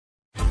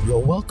You're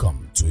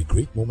welcome to a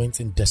great moment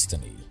in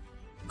destiny.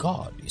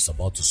 God is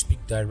about to speak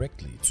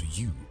directly to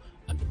you,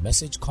 and the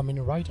message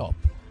coming right up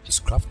is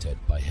crafted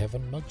by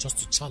heaven not just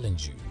to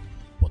challenge you,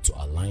 but to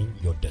align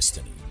your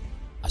destiny.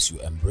 As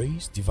you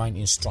embrace divine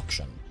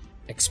instruction,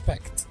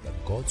 expect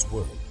that God's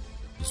word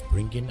is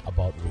bringing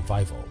about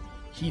revival,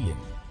 healing,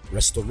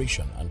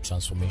 restoration, and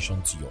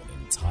transformation to your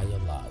entire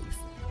life.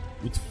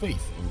 With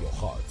faith in your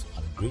heart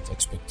and great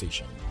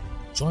expectation,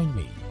 join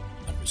me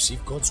and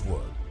receive God's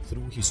word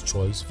through his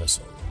choice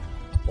vessel,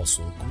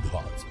 Apostle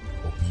Goodheart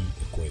Obi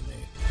Ekweme.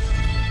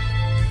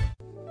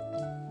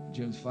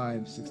 James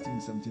 5,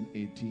 16, 17,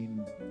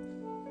 18,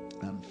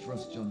 and 1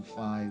 John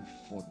 5,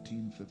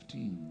 14,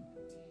 15.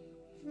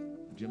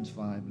 James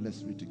 5,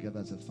 let's read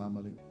together as a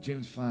family.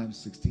 James 5,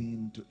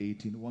 16 to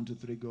 18. 1, 2,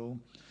 3, go.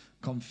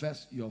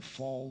 Confess your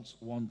faults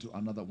one to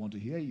another, want to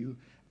hear you,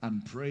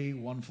 and pray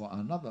one for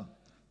another,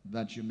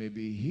 that you may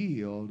be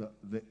healed.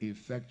 The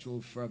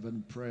effectual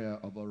fervent prayer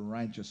of a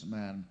righteous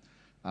man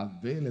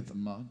availeth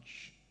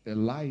much.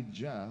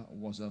 Elijah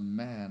was a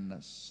man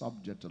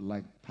subject to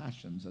like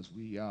passions as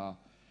we are,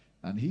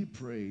 and he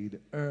prayed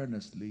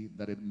earnestly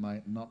that it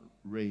might not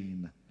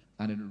rain.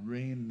 And it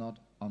rained not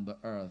on the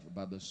earth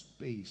by the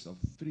space of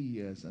 3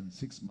 years and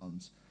 6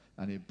 months.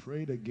 And he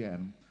prayed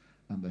again,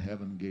 and the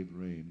heaven gave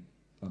rain,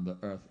 and the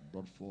earth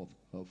brought forth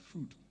her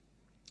fruit.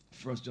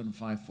 1 John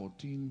 5,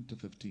 14 to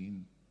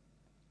 15.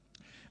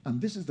 And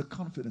this is the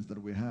confidence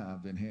that we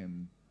have in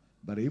him,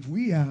 that if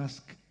we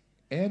ask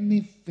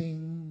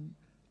anything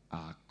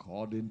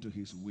according to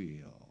his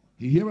will,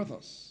 he heareth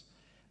us.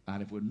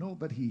 And if we know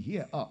that he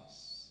hear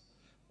us,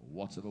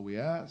 whatsoever we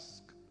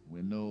ask,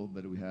 we know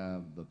that we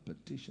have the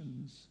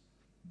petitions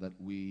that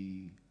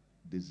we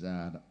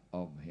desired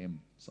of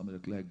him. Somebody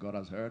declare, God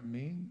has heard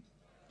me,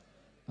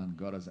 and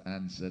God has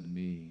answered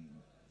me.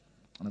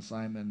 An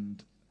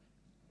assignment,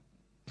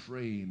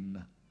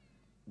 praying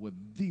with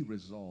the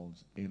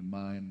results in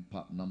mind,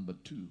 part number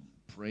 2.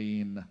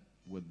 Praying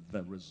with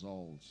the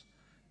results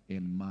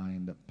in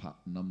mind, part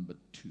number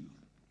 2.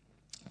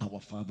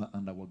 Our Father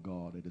and our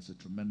God, it is a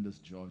tremendous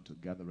joy to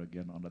gather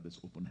again under this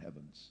open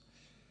heavens.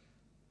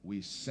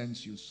 We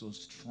sense you so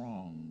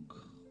strong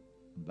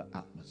in the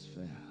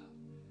atmosphere.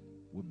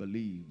 We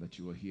believe that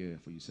you are here,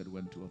 for you said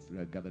when 2 or 3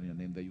 are gathered in your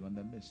name, that you are in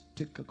the midst.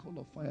 Take a coal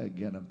of fire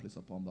again and place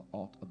upon the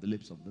altar of the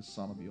lips of this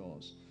son of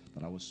yours,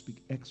 that I will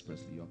speak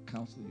expressly your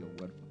counsel, your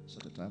word for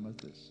such a time as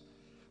this.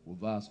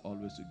 We've asked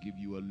always to give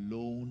you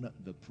alone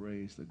the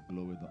praise, the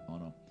glory, the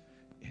honor.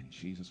 In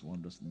Jesus'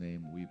 wondrous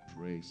name we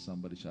pray.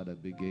 Somebody shout a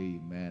big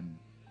amen.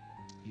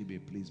 You may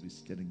please be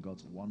seated in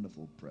God's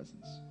wonderful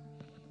presence.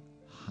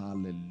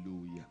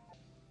 Hallelujah.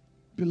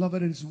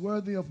 Beloved, it is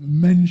worthy of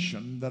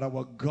mention that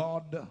our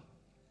God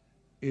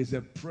is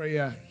a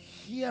prayer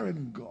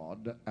hearing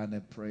God and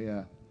a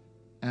prayer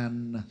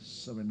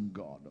answering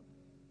God.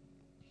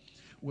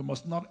 We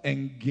must not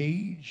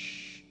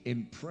engage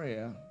in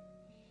prayer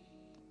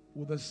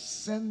with a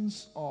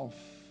sense of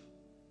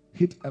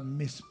hit and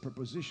miss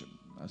proposition,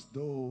 as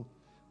though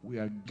we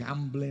are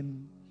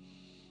gambling.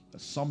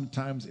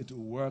 Sometimes it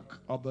will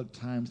work, other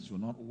times it will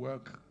not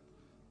work.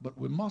 But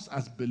we must,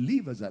 as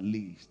believers at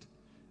least,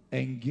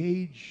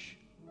 engage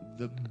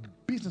the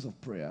business of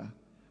prayer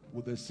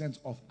with a sense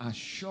of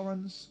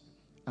assurance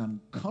and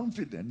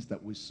confidence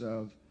that we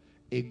serve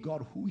a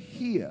God who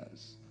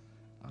hears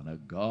and a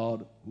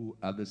God who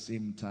at the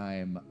same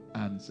time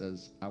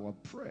answers our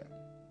prayer.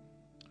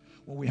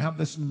 When we have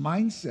this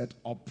mindset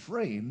of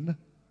praying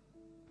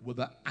with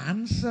the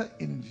answer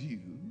in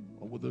view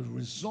or with the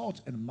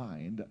result in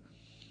mind,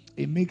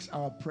 it makes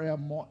our prayer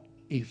more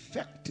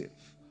effective,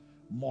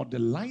 more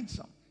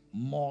delightsome,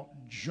 more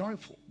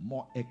joyful,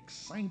 more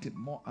exciting,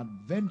 more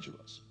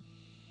adventurous.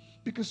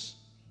 Because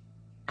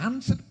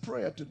answered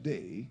prayer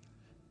today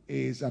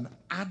is an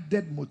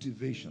added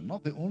motivation,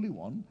 not the only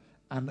one,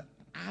 an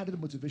added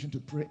motivation to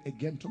pray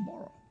again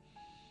tomorrow.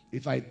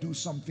 If I do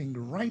something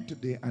right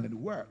today and it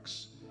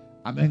works,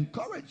 I'm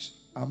encouraged,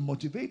 I'm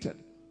motivated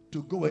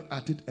to go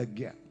at it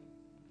again.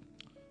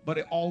 But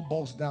it all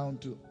boils down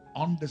to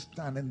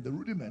understanding the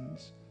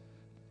rudiments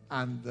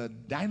and the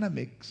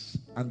dynamics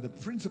and the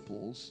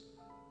principles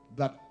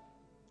that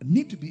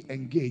need to be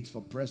engaged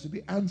for prayers to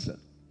be answered.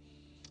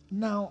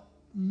 Now,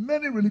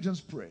 many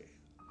religions pray,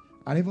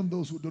 and even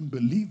those who don't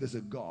believe there's a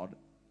God,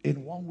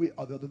 in one way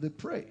or the other they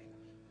pray.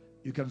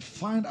 You can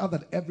find out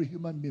that every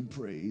human being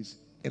prays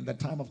in the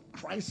time of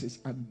crisis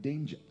and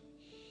danger.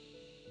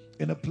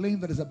 In a plane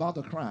that is about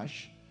to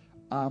crash,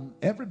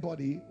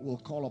 everybody will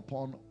call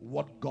upon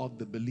what God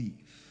they believe.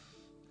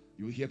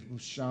 You will hear people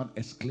shout,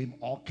 exclaim,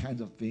 all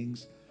kinds of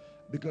things,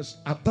 because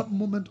at that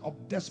moment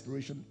of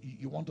desperation,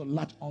 you want to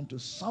latch onto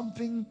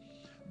something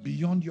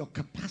beyond your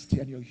capacity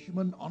and your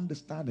human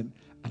understanding,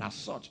 and as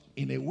such,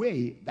 in a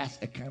way, that's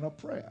a kind of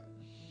prayer.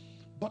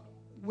 But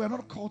we're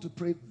not called to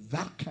pray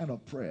that kind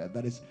of prayer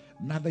that is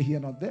neither here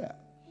nor there.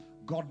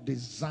 God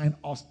designed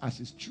us as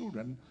his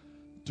children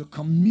to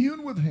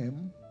commune with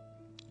him,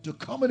 to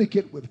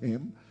communicate with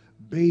him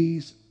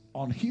based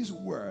on his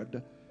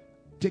word,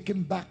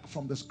 taken back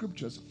from the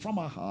scriptures, from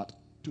our heart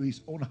to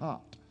his own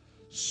heart.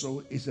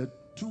 So it's a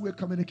two-way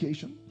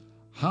communication,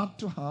 heart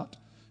to heart.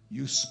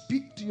 You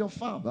speak to your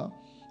Father,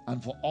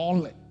 and for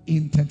all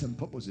intent and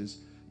purposes,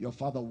 your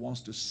Father wants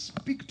to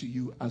speak to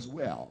you as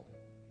well.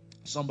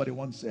 Somebody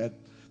once said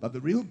that the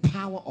real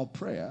power of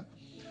prayer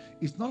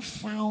is not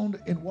found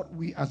in what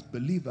we as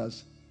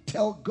believers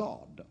tell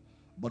God,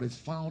 but it's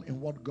found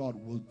in what God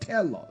will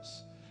tell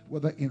us,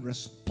 whether in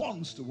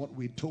response to what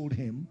we told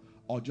him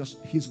or just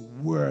his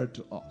word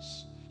to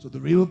us. So the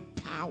real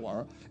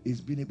power is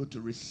being able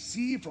to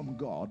receive from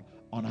God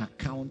on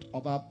account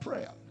of our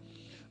prayer.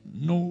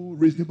 No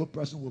reasonable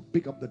person will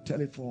pick up the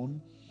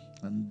telephone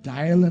and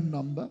dial a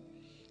number,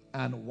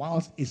 and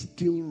whilst it's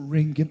still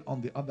ringing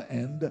on the other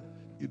end,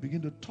 you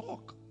begin to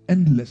talk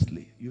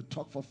endlessly. You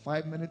talk for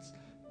 5 minutes,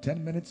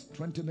 10 minutes,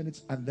 20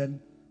 minutes, and then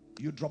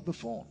you drop the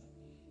phone.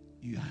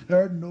 You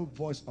heard no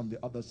voice on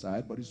the other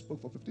side, but you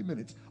spoke for 50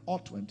 minutes or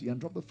 20 and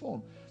dropped the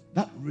phone.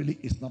 That really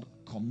is not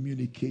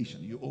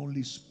communication. You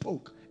only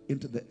spoke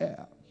into the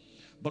air.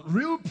 But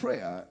real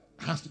prayer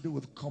has to do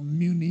with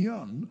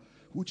communion,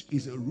 which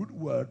is a root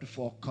word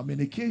for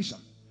communication,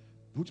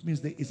 which means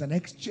there is an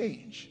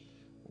exchange.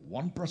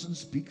 One person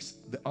speaks,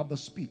 the other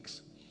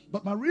speaks.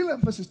 But my real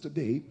emphasis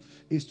today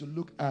is to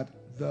look at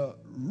the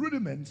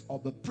rudiments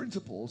of the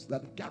principles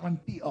that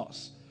guarantee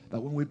us that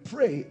when we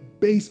pray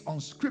based on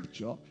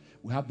Scripture,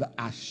 we have the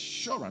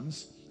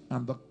assurance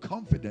and the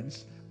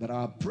confidence that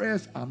our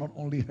prayers are not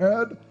only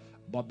heard,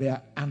 but they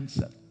are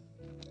answered.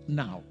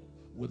 Now,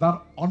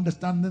 without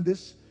understanding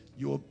this,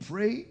 you will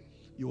pray,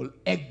 you will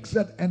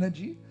exert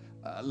energy,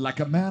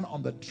 like a man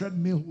on the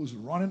treadmill who's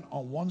running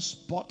on one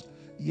spot.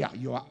 Yeah,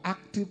 you are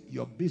active,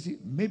 you're busy,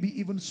 maybe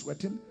even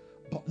sweating,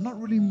 but not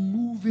really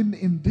moving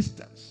in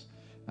distance.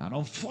 And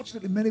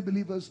unfortunately, many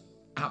believers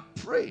are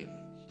praying,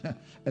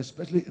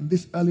 especially in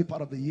this early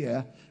part of the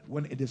year,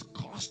 when it is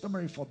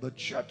customary for the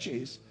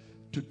churches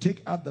to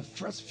take out the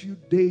first few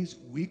days,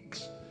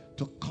 weeks,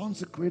 to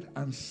consecrate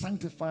and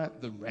sanctify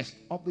the rest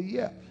of the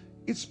year.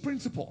 It's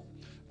principle,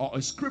 or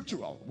it's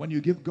scriptural. When you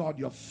give God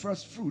your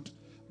first fruit,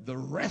 the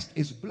rest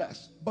is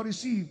blessed. But you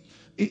see,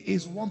 it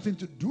is one thing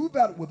to do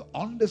that with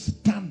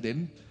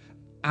understanding,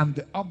 and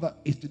the other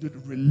is to do it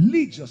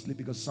religiously,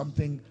 because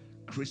something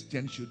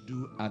Christians should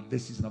do at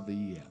this season of the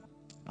year.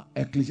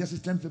 Ecclesiastes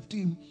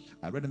 10:15,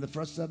 I read in the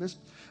first service,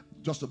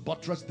 just to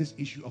buttress this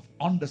issue of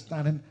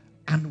understanding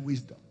and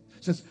wisdom.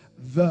 It says,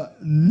 the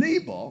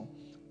labor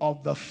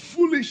of the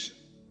foolish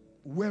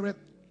weareth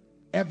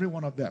every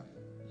one of them,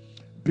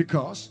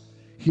 because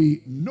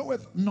he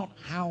knoweth not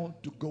how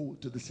to go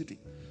to the city.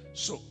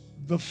 So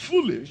the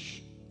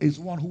foolish is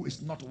one who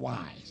is not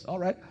wise. All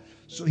right.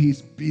 So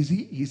he's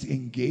busy, he's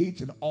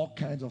engaged in all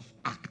kinds of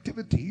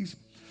activities,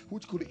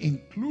 which could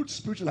include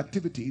spiritual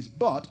activities,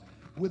 but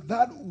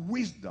without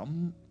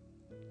wisdom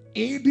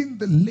aiding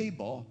the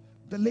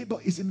labor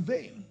is in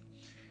vain.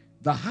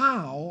 The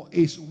how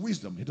is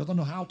wisdom. He doesn't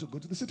know how to go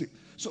to the city.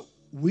 So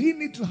we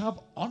need to have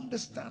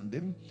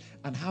understanding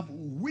and have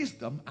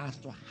wisdom as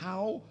to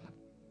how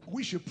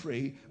we should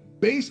pray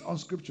based on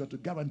Scripture to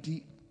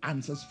guarantee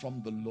answers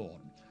from the Lord.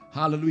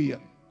 Hallelujah.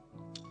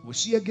 We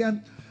see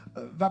again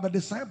that the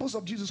disciples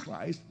of Jesus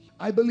Christ,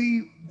 I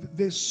believe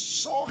they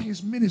saw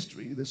his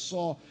ministry. They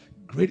saw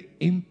great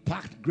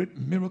impact, great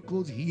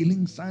miracles,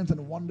 healing, signs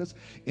and wonders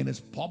in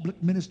his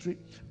public ministry.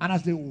 And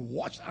as they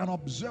watched and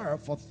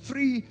observed for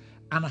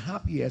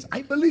 3.5 years,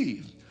 I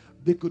believe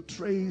they could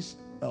trace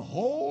a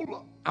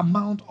whole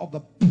amount of the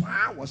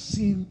power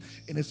seen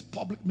in his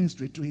public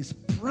ministry to his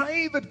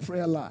private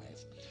prayer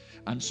life.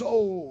 And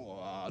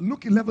so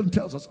Luke 11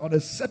 tells us on a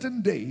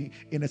certain day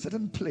in a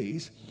certain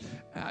place,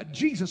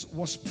 Jesus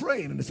was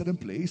praying in a certain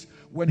place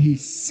when he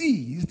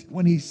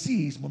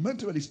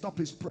momentarily stopped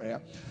his prayer.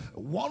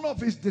 One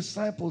of his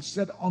disciples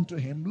said unto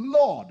him,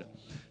 Lord,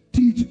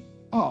 teach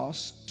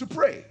us to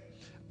pray,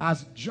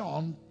 as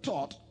John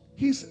taught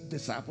his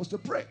disciples to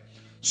pray.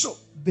 So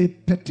they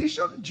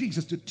petitioned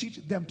Jesus to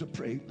teach them to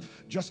pray,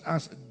 just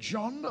as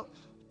John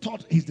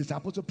taught his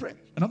disciples to pray.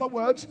 In other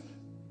words,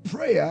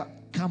 prayer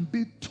can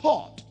be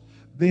taught.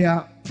 There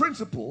are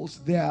principles,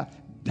 there are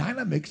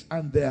dynamics,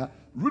 and there are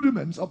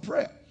rudiments of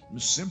prayer.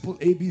 Simple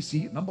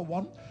ABC. Number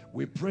one,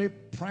 we pray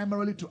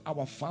primarily to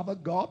our Father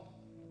God.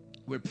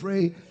 We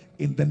pray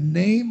in the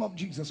name of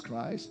Jesus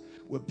Christ.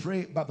 We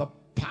pray by the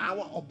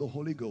power of the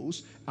Holy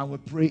Ghost, and we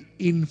pray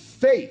in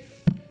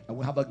faith, and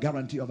we have a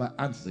guarantee of our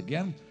answers.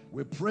 Again,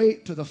 we pray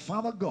to the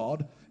Father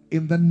God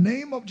in the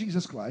name of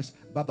Jesus Christ,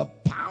 by the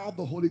power of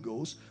the Holy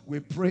Ghost. We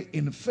pray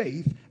in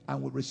faith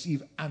and we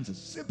receive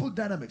answers. Simple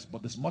dynamics,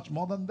 but there's much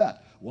more than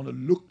that. I want to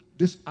look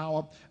this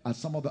hour at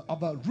some of the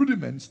other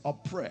rudiments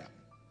of prayer.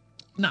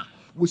 Now,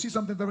 we see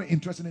something very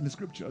interesting in the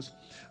scriptures,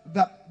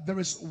 that there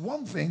is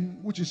one thing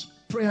which is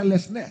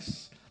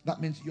prayerlessness.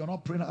 That means you're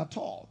not praying at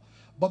all.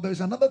 But there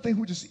is another thing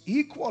which is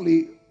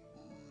equally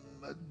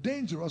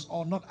dangerous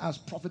or not as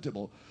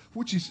profitable,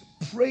 which is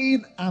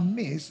praying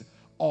amiss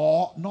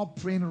or not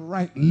praying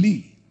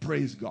rightly.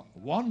 Praise God.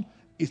 One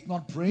is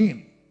not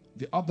praying.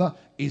 The other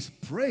is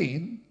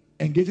praying,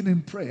 engaging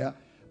in prayer,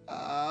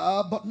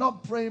 but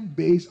not praying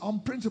based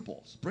on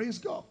principles. Praise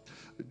God.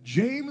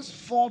 James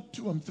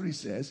 4:2-3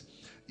 says,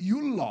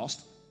 you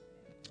lost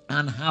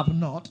and have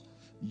not,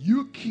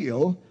 you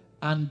kill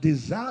and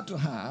desire to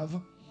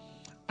have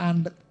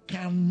and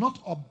cannot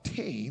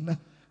obtain,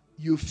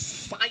 you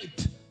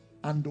fight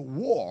and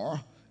war,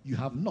 you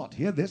have not.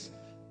 Hear this,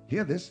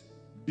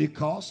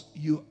 because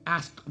you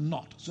ask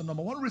not. So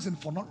number one reason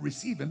for not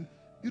receiving,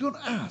 you don't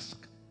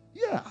ask.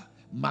 Yeah,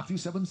 Matthew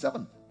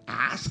 7:7.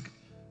 Ask,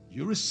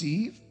 you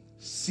receive,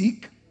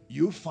 seek,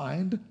 you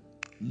find,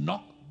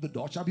 knock, the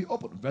door shall be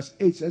opened. Verse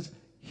 8 says,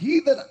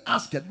 he that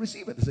asketh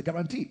receiveth. It's a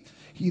guarantee.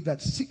 He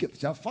that seeketh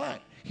shall find.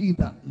 He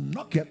that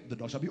knocketh, the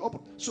door shall be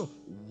opened. So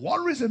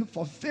one reason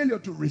for failure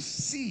to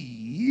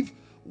receive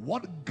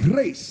what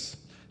grace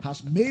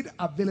has made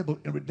available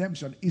in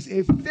redemption is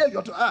a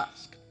failure to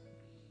ask.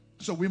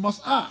 So we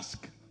must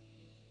ask.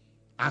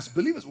 As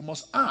believers, we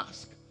must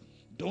ask.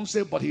 Don't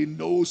say, but he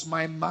knows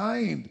my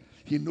mind.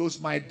 He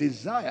knows my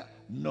desire.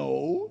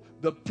 No,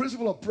 the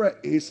principle of prayer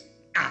is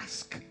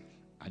ask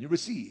and you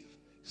receive.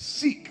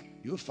 Seek,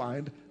 you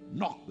find.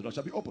 Knock, the door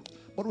shall be opened.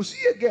 But we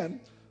see again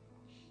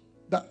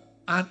that,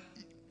 and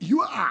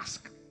you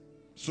ask,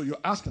 so you're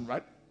asking,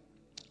 right?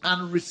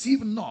 And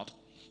receive not,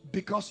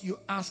 because you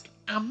ask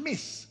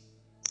amiss.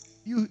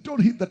 You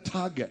don't hit the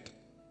target.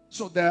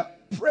 So there are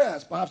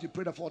prayers, perhaps you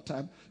prayed a fourth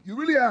time, you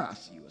really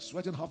ask, you are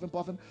sweating, huffing,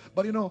 puffing,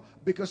 but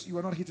because you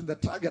are not hitting the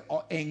target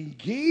or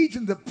engaged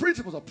in the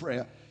principles of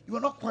prayer, you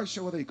are not quite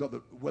sure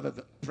whether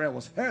the prayer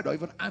was heard or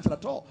even answered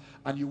at all.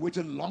 And you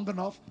waited long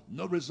enough,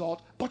 no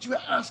result, but you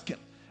were asking.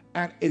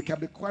 And it can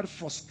be quite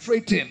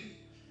frustrating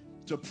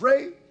to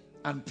pray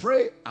and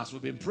pray as we've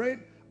been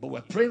praying, but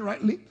we're praying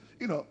rightly,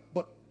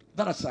 but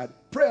that aside,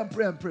 pray and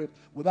pray and pray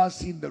without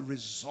seeing the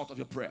result of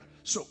your prayer.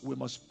 So we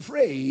must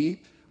pray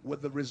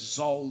with the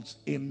results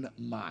in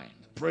mind.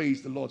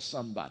 Praise the Lord,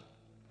 somebody.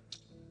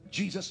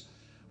 Jesus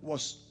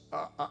was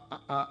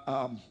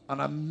an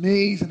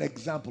amazing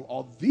example,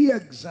 or the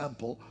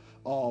example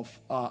of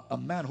a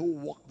man who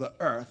walked the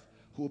earth,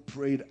 who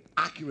prayed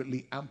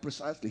accurately and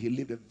precisely. He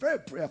lived a very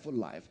prayerful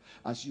life.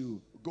 As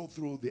you go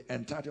through the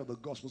entirety of the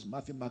Gospels,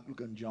 Matthew, Mark, Luke,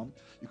 and John,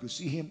 you could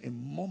see him in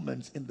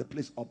moments in the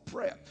place of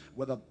prayer,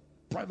 whether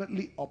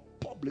privately or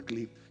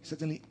publicly.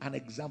 Certainly an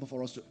example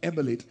for us to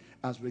emulate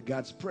as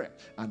regards prayer.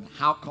 And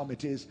how come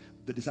it is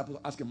the disciples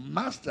ask him,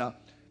 Master,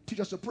 teach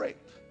us to pray.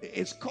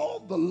 It's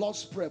called the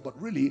Lord's Prayer, but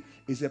really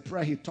is a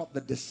prayer he taught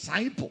the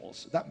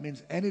disciples. That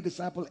means any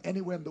disciple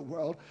anywhere in the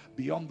world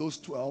beyond those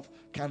 12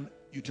 can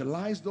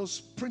utilize those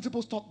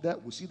principles taught there.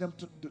 We see them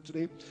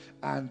today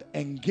and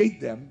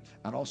engage them,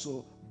 and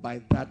also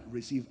by that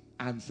receive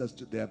answers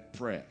to their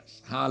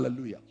prayers.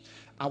 Hallelujah.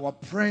 Our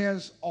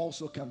prayers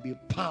also can be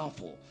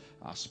powerful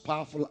as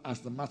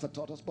the Master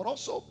taught us, but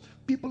also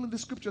people in the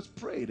scriptures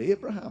prayed.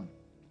 Abraham,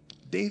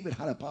 David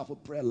had a powerful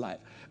prayer life.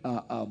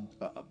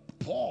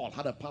 Paul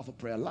had a powerful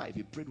prayer life.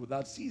 He prayed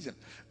without ceasing.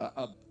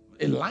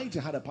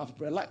 Elijah had a powerful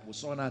prayer life. We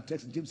saw in our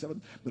text in James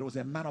 7 that he was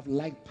a man of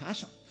like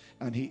passion,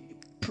 and he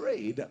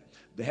prayed.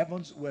 The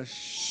heavens were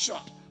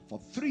shut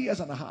for 3 years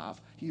and a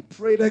half. He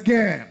prayed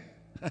again.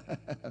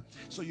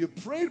 So you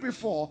prayed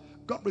before,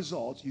 got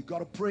results, you got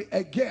to pray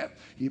again.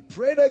 He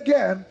prayed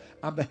again,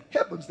 and the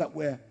heavens that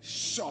were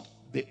shut,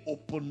 they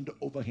opened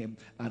over him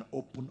and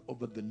opened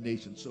over the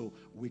nation. So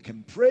we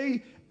can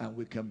pray and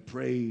we can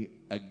pray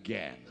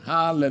again.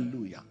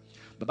 Hallelujah.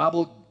 The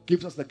Bible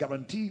gives us the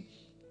guarantee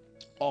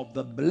of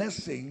the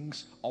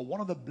blessings, or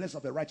one of the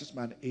blessings of a righteous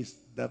man is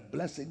the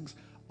blessings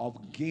of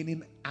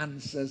gaining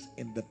answers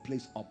in the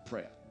place of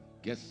prayer.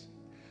 Yes.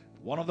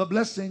 One of the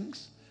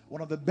blessings,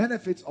 one of the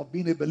benefits of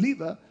being a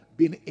believer,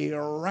 being a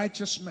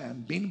righteous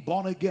man, being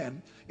born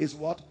again, is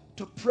what?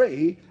 To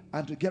pray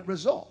and to get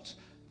results.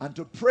 And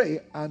to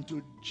pray and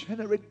to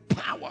generate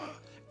power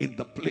in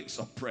the place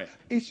of prayer.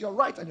 It's your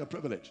right and your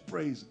privilege.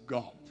 Praise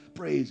God.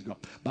 Praise God.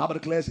 The Bible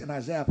declares in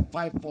Isaiah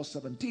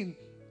 5:17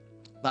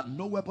 that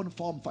no weapon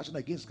formed fashioned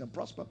against can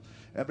prosper.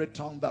 Every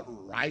tongue that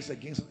rises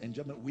against us in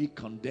judgment we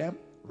condemn.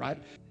 Right?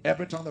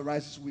 Every tongue that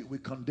rises we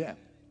condemn.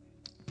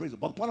 Praise God.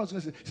 But the point I was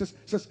going to say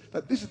says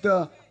that this is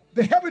the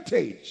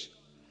heritage.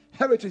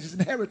 Heritage is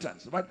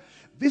inheritance. Right?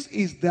 This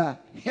is the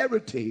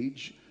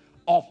heritage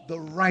of the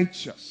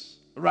righteous.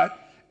 Right?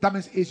 That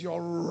means it's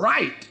your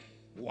right.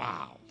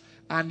 Wow.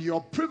 And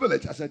your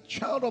privilege as a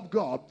child of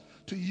God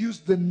to use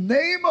the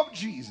name of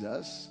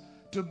Jesus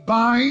to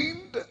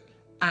bind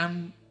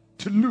and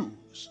to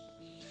loose.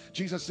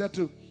 Jesus said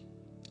to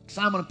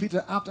Simon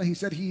Peter, after he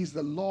said he is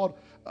the Lord,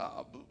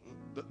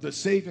 the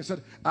Savior,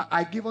 said,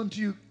 I give unto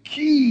you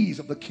keys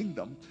of the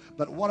kingdom,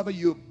 that whatever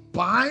you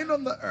bind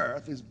on the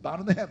earth is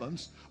bound in the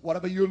heavens,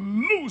 whatever you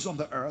loose on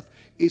the earth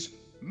is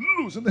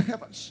loose in the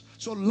heavens.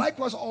 So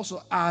likewise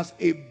also, as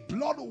a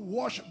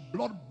blood-washed,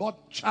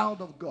 blood-bought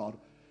child of God,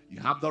 you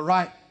have the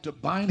right to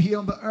bind here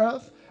on the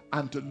earth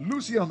and to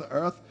loose here on the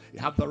earth. You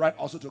have the right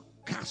also to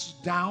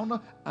cast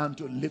down and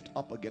to lift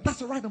up again. That's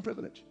the right and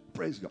privilege.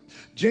 Praise God.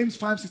 James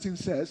 5:16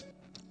 says,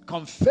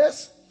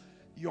 confess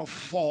your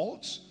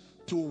faults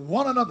to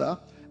one another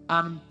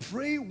and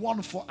pray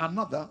one for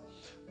another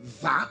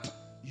that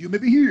you may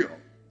be healed.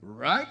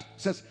 Right? It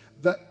says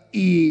the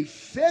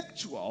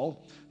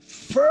effectual,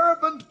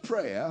 fervent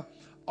prayer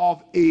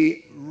of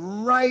a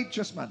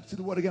righteous man. See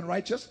the word again,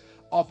 righteous?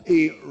 Of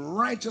a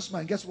righteous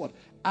man. Guess what?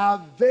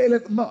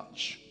 Availeth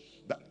much.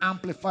 The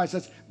Amplified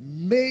says,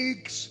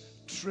 makes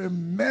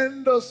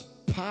tremendous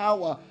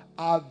power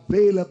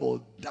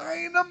available,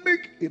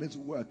 dynamic in its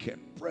working.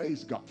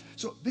 Praise God.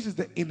 So this is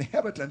the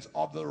inheritance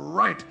of the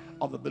right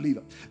of the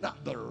believer. Now,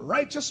 the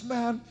righteous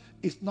man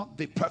is not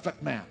the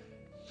perfect man.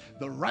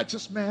 The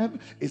righteous man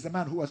is the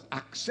man who has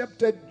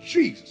accepted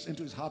Jesus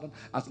into his heart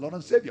as Lord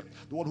and Savior.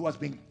 The one who has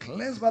been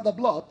cleansed by the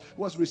blood,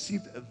 who has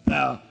received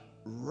the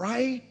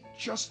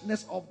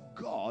righteousness of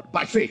God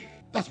by faith.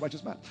 That's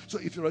righteous man. So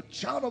if you're a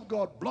child of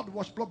God, blood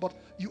washed, blood bought,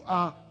 you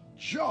are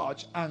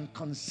judged and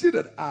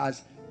considered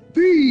as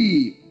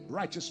the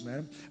righteous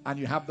man, and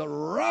you have the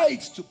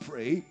right to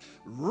pray,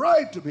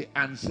 right to be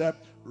answered,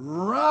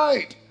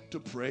 right to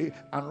pray,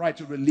 and right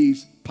to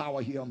release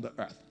power here on the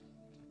earth.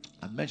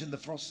 I mentioned the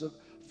first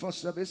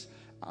service,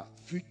 a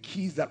few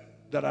keys that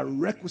are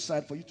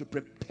requisite for you to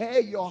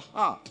prepare your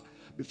heart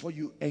before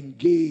you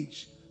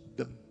engage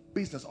the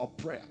business of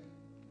prayer.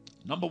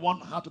 Number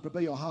one, how to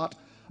prepare your heart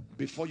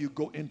before you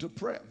go into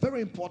prayer.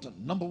 Very important.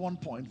 Number one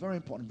point, very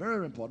important,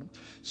 very important.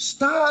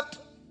 Start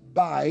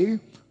by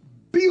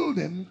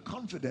building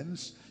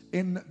confidence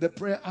in the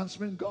prayer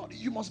answering God.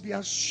 You must be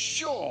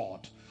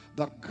assured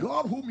that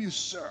God whom you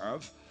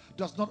serve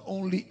does not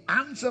only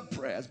answer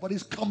prayers, but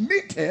is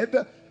committed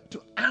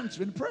to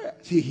answering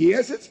prayers. He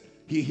hears it,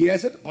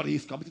 but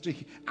he's committed to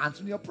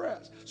answering your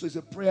prayers. So it's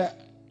a prayer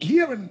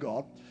hearing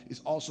God,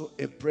 is also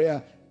a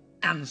prayer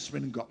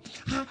answering God.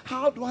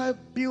 How do I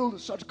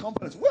build such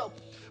confidence? Well,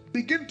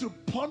 begin to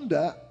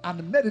ponder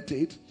and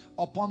meditate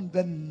upon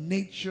the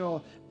nature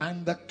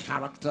and the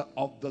character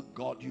of the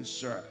God you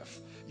serve.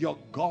 Your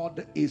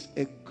God is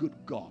a good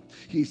God.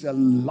 He's a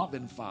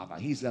loving Father.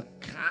 He's a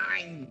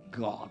kind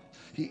God.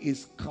 He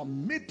is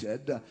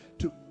committed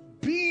to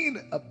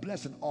being a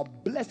blessing or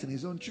blessing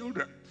his own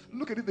children.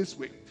 Look at it this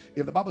way.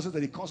 If the Bible says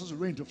that he causes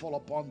rain to fall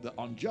upon the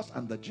unjust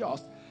and the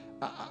just,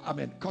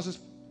 causes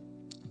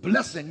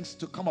blessings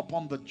to come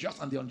upon the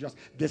just and the unjust,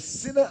 the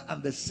sinner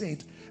and the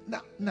saint.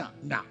 Now,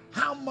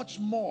 how much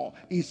more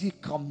is he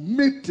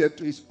committed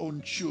to his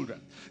own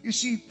children? You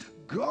see,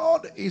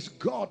 God is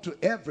God to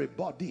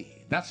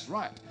everybody. That's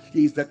right.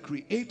 He is the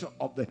creator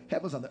of the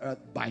heavens and the earth.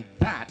 By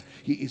that,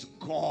 he is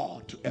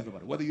God to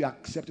everybody. Whether you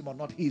accept him or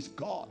not, he is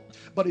God.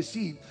 But you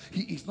see,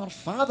 he is not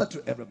father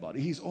to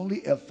everybody. He's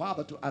only a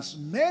father to as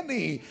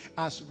many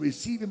as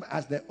receive him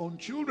as their own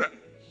children.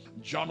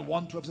 John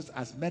 1:12 says,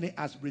 as many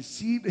as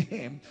received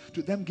him,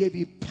 to them gave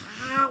he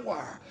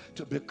power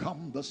to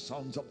become the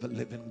sons of the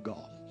living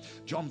God.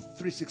 John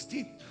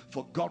 3:16,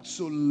 for God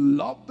so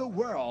loved the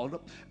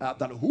world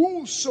that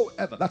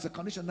whosoever, that's a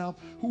condition now,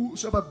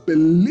 whosoever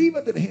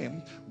believeth in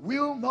him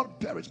will not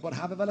perish but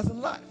have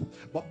everlasting life.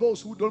 But those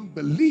who don't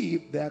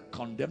believe, they're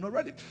condemned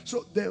already.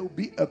 So there will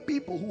be a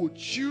people who will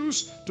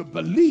choose to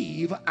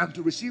believe and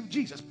to receive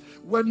Jesus.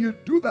 When you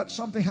do that,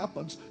 something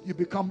happens. You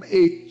become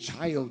a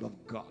child of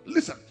God.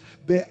 Listen,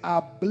 there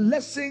are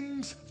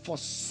blessings for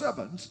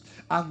servants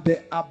and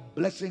there are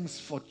blessings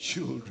for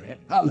children.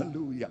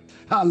 Hallelujah.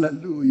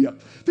 Hallelujah.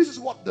 This is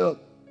what the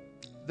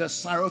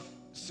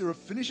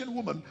Syrophoenician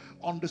woman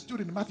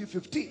understood in Matthew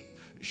 15.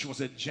 She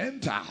was a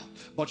Gentile,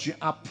 but she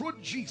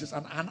approached Jesus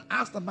and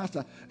asked the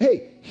master,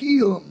 hey,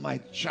 heal my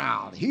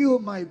child, heal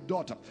my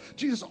daughter.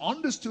 Jesus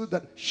understood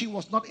that she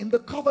was not in the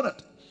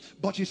covenant,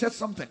 but she said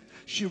something.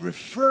 She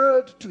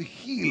referred to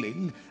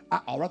healing,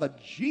 or rather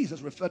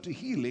Jesus referred to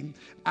healing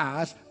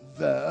as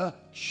the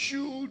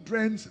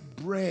children's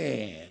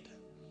bread.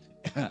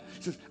 He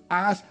says,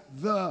 as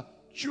the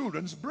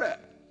children's bread.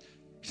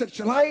 He said,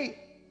 shall I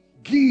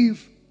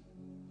give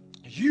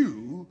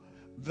you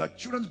the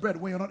children's bread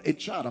when you're not a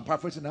child? I'm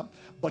paraphrasing now.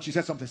 But she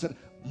said something. She said,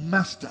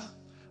 Master,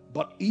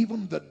 but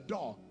even the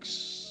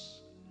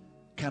dogs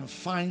can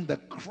find the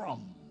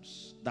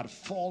crumbs that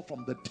fall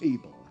from the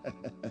table.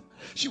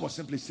 She was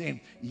simply saying,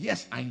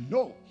 yes, I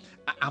know.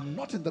 I'm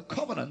not in the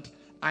covenant.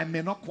 I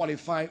may not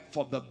qualify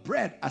for the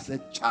bread as a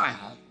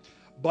child,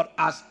 but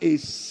as a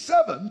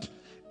servant,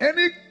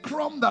 any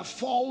crumb that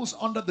falls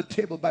under the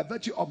table by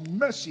virtue of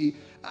mercy,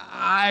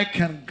 I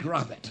can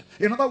grab it.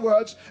 In other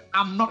words,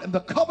 I'm not in the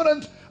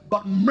covenant,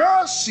 but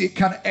mercy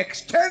can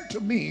extend to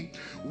me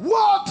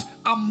what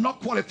I'm not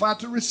qualified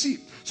to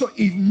receive. So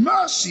if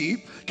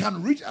mercy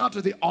can reach out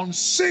to the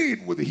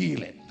unsaved with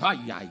healing,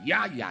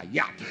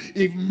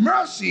 if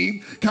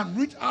mercy can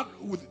reach out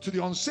to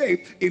the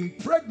unsaved in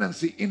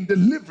pregnancy, in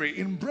delivery,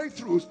 in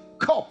breakthroughs,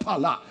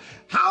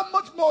 how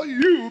much more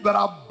you that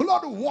are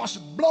blood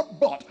washed, blood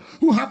bought,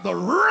 who have the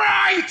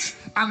right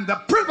and the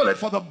privilege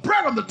for the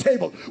bread on the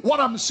table. What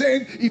I'm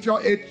saying, if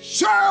you're a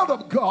child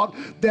of God,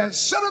 there's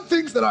certain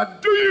things that are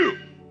due you.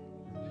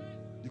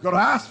 You got to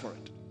ask for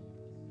it.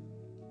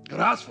 You got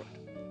to ask for it.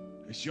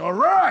 It's your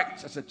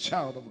right as a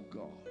child of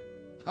God.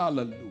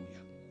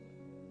 Hallelujah.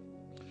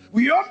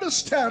 We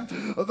understand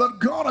that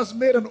God has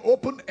made an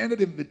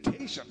open-ended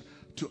invitation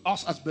to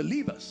us as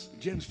believers.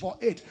 James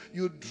 4:8,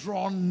 you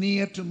draw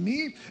near to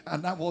me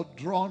and I will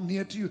draw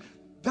near to you.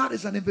 That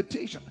is an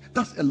invitation.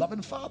 That's a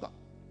loving Father.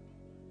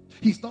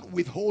 He's not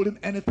withholding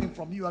anything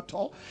from you at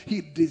all.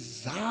 He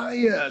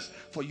desires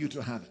for you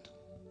to have it.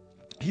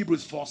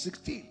 Hebrews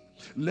 4:16,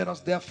 let us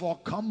therefore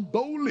come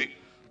boldly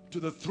to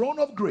the throne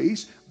of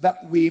grace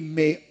that we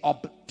may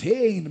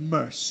obtain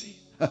mercy.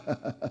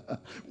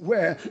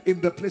 Where in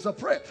the place of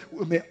prayer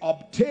we may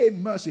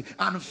obtain mercy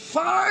and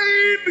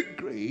find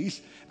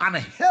grace and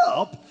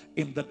help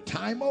in the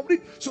time of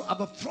need. So at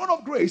the throne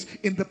of grace,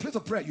 in the place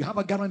of prayer, you have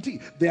a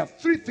guarantee. There are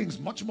three things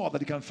much more that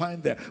you can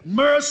find there: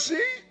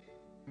 mercy,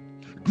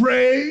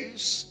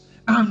 grace,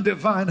 and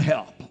divine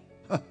help.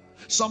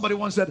 Somebody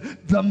once said,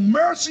 the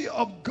mercy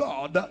of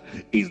God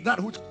is that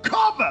which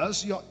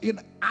covers your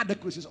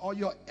inadequacies or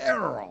your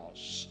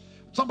errors.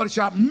 Somebody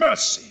shout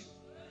mercy.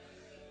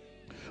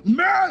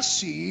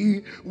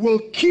 Mercy will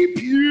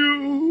keep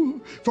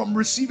you from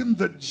receiving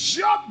the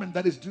judgment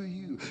that is due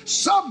you.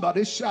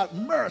 Somebody shout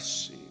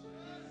mercy.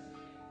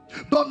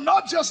 But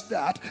not just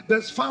that,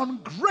 there's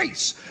found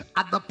grace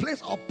at the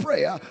place of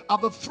prayer,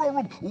 at the throne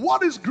room.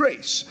 What is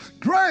grace?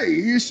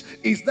 Grace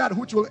is that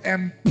which will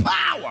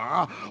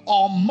empower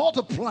or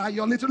multiply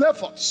your little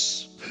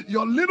efforts.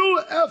 Your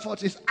little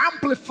effort is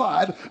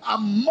amplified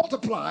and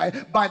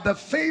multiplied by the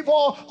favor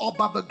or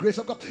by the grace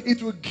of God.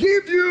 It will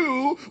give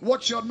you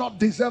what you're not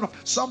deserving of.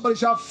 Somebody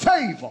shall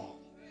favor.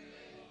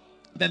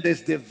 Then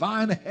there's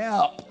divine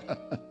help.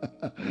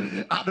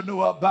 I don't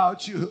know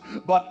about you,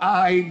 but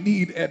I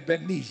need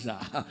Ebenezer.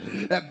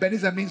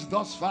 Ebenezer means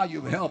thus far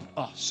you've helped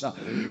us.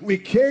 We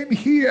came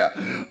here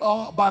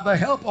by the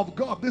help of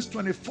God this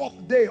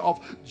 24th day of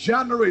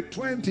January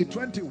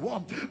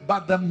 2021 by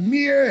the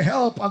mere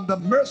help and the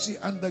mercy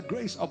and the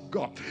grace of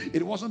God.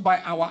 It wasn't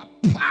by our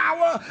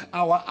power,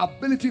 our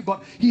ability,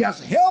 but He has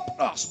helped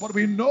us. But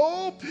we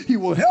know He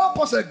will help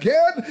us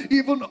again,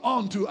 even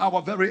unto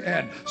our very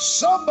end.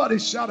 Somebody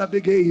shout a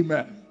big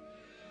amen.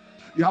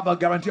 You have a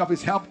guarantee of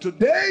His help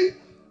today,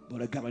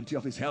 but a guarantee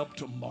of His help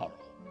tomorrow.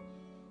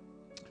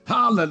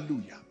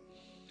 Hallelujah.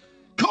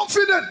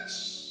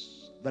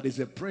 Confidence. That is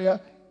a prayer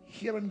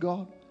hearing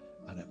God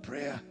and a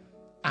prayer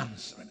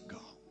answering God.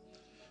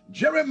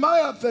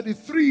 Jeremiah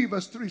 33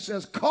 verse 3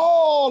 says,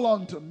 call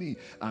unto me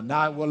and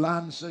I will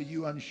answer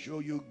you and show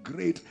you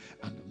great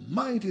and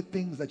mighty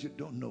things that you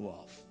don't know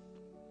of.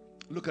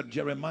 Look at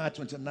Jeremiah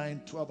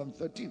 29, 12 and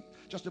 13.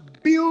 Just to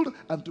build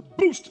and to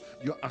boost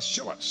your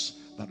assurance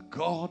that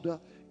God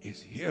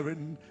is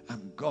hearing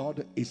and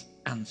God is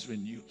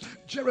answering you.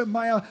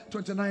 Jeremiah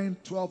 29,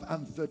 12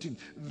 and 13.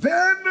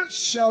 Then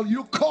shall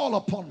you call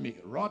upon me.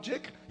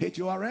 Rogic,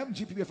 H-O-R-M,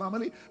 GPP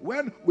family.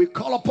 When we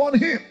call upon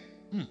Him.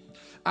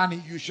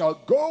 And you shall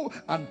go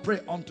and pray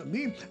unto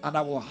me, and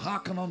I will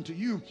hearken unto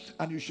you.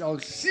 And you shall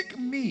seek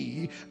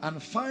me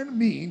and find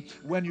me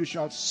when you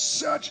shall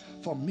search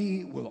for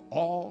me with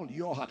all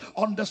your heart.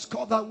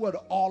 Underscore that word,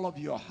 all of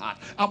your heart.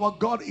 Our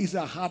God is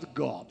a heart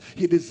God.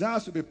 He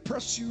desires to be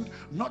pursued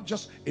not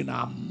just in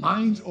our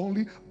minds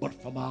only, but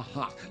from our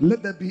heart.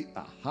 Let there be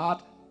a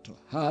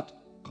heart-to-heart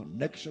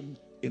connection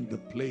in the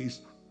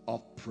place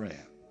of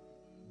prayer.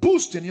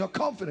 Boosting your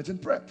confidence in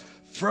prayer.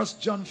 1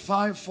 John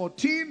 5,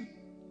 14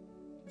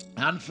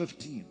 and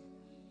 15.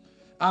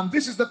 And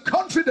this is the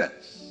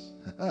confidence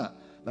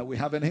that we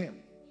have in Him,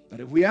 that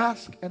if we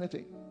ask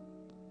anything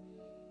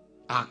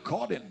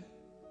according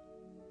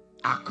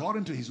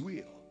to His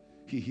will,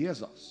 He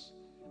hears us.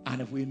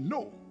 And if we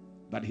know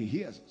that He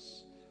hears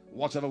us,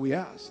 whatever we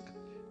ask,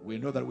 we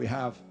know that we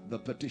have the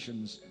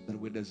petitions that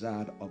we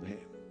desired of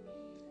Him.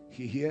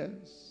 He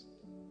hears,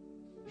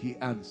 He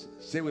answers.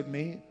 Say with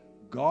me,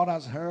 God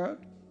has heard,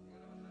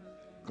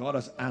 God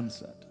has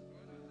answered.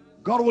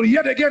 God will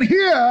yet again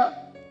hear,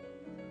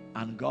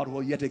 and God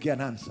will yet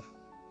again answer.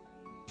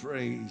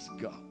 Praise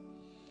God.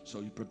 So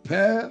you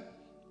prepare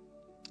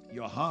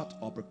your heart,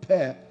 or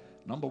prepare,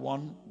 number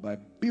one, by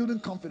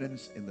building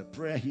confidence in the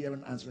prayer,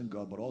 hearing, answering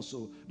God. But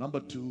also, number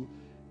two,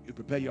 you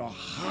prepare your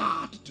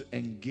heart to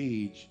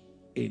engage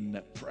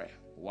in prayer.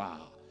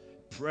 Wow.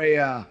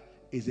 Prayer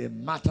is a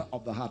matter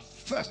of the heart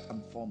first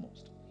and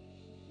foremost.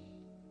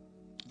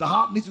 The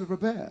heart needs to be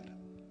prepared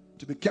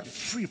to be kept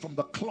free from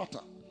the clutter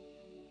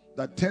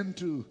that tend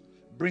to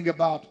bring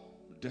about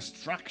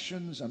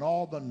distractions and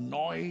all the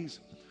noise.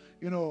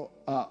 You know,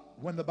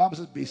 when the Bible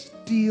says, be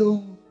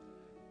still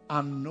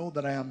and know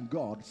that I am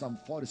God, Psalm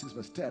 46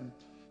 verse 10,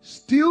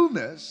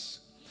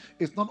 stillness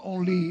is not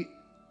only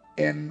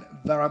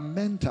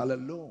environmental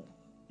alone.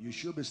 You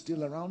should be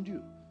still around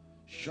you.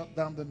 Shut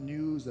down the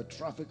news, the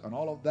traffic, and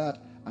all of that,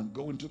 and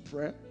go into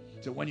prayer.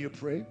 So when you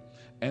pray,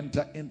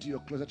 enter into your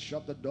closet,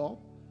 shut the door,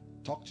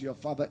 talk to your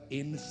Father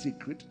in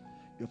secret.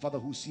 Your Father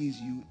who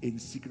sees you in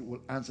secret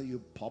will answer you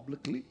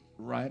publicly,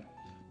 right?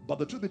 But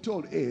the truth be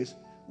told is,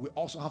 we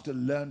also have to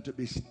learn to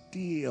be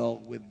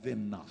still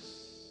within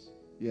us.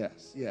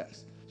 Yes,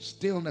 yes.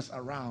 Stillness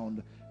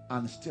around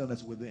and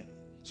stillness within.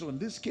 So in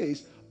this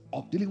case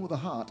of dealing with the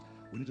heart,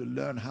 we need to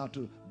learn how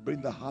to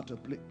bring the heart to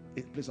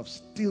a place of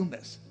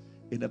stillness,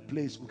 in a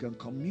place we can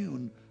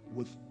commune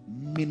with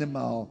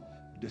minimal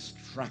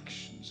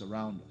distractions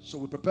around us. So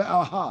we prepare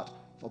our heart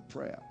for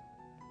prayer.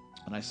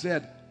 And I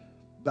said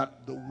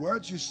that the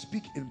words you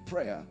speak in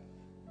prayer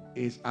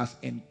is as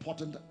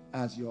important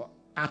as your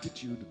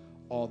attitude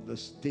or the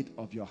state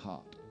of your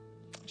heart.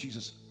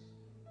 Jesus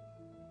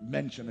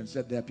mentioned and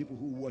said there are people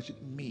who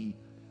worship me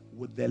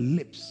with their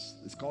lips.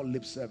 It's called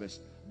lip service,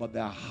 but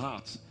their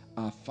hearts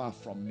are far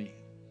from me.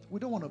 We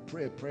don't want to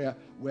pray a prayer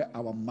where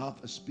our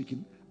mouth is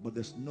speaking, but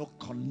there's no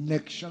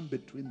connection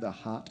between the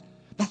heart.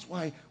 That's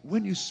why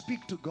when you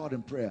speak to God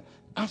in prayer,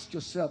 ask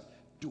yourself,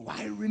 do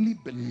I really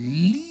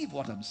believe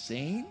what I'm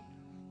saying?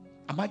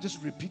 Am I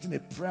just repeating a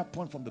prayer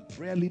point from the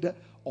prayer leader,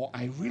 or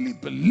I really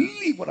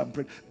believe what I'm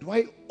praying? Do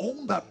I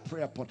own that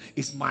prayer point?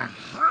 Is my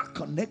heart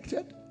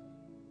connected?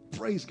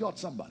 Praise God,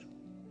 somebody.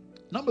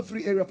 Number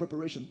 3 area of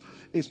preparation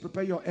is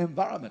prepare your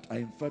environment. I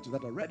referred to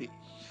that already.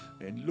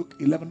 In Luke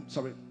 11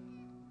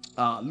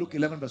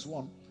 verse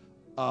 1,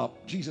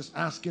 Jesus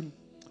asking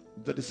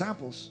the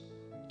disciples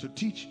to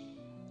teach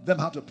them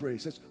how to pray. He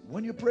says,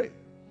 when you pray,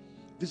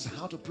 this is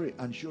how to pray,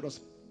 and showed us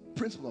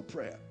principle of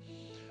prayer.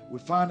 We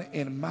find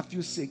in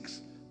Matthew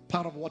 6,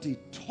 part of what he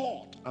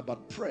taught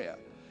about prayer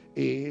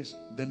is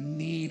the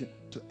need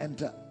to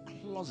enter a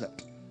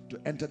closet, to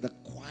enter the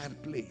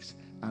quiet place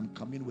and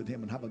commune with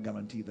him and have a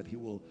guarantee that he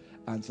will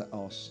answer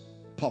us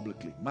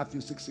publicly. Matthew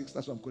 6:6,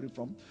 that's what I'm quoting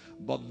from.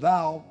 But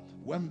thou,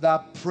 when thou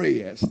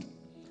prayest,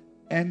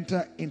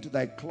 enter into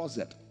thy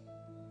closet,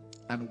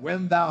 and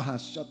when thou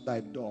hast shut thy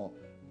door,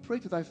 pray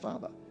to thy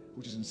Father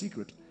which is in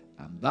secret,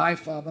 and thy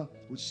Father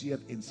which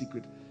seeth in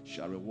secret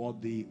shall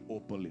reward thee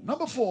openly.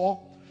 Number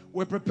 4,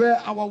 we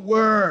prepare our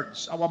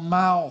words, our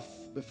mouth,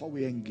 before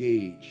we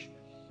engage.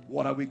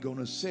 What are we going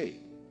to say?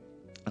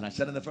 And I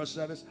said in the first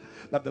service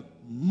that the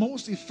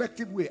most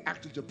effective way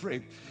actually to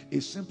pray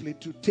is simply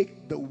to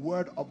take the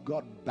word of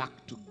God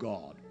back to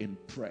God in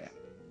prayer.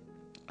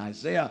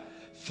 Isaiah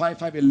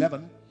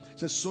 5:11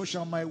 says, so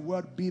shall my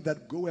word be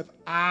that goeth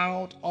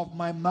out of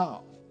my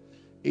mouth.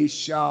 It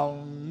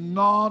shall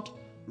not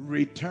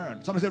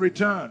return. Somebody say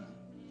return.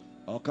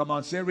 Oh, come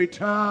on, say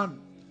return.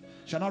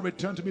 Shall not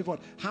return to me void.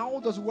 How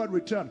does the word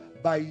return?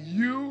 By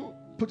you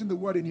putting the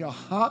word in your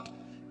heart,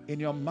 in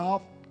your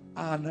mouth,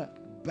 and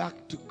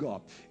back to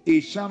God.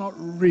 It shall not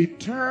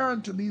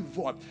return to me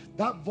void.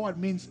 That void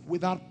means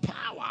without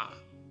power.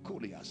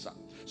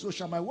 So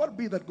shall my word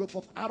be that goeth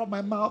forth out of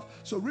my mouth.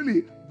 So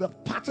really the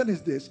pattern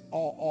is this,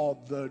 or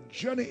the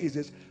journey is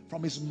this,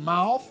 from his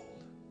mouth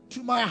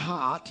to my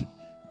heart,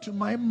 to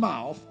my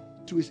mouth,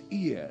 to his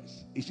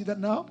ears. You see that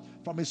now?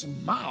 From his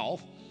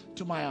mouth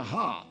to my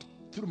heart,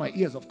 through my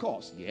ears, of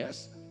course.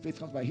 Yes, faith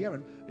comes by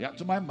hearing. Yeah,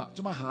 to my mouth,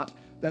 to my heart,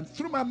 then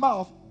through my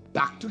mouth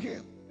back to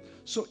him.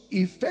 So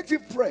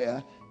effective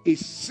prayer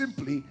is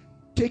simply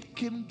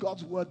taking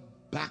God's word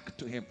back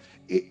to him.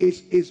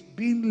 It's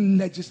being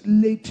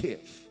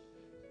legislative.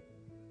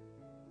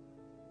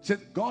 Said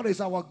God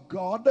is our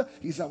God,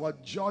 he's our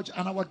judge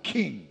and our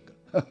king.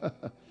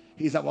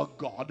 He's our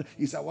God,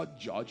 he's our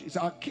judge, he's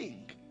our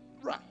king.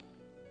 Right.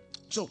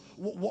 So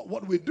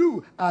what we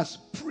do as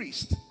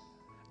priests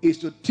is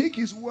to take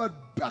his word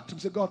back to him.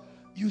 Say, God,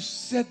 you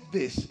said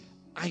this,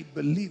 I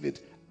believe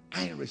it,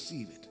 I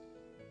receive it.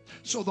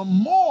 So the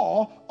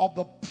more of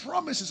the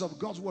promises of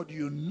God's word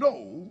you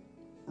know,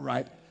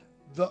 right,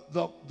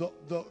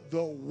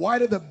 the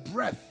wider the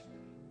breadth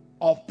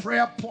of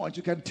prayer points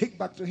you can take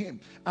back to him,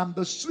 and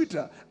the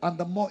sweeter and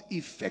the more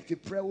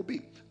effective prayer will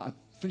be. I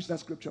finish that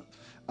scripture.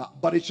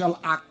 But it shall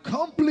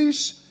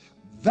accomplish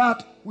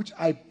that which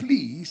I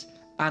please,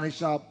 and it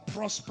shall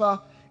prosper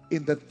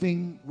in the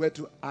thing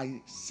whereto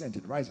I sent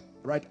it.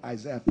 Right,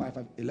 Isaiah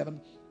 5:11.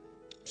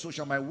 So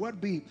shall my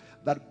word be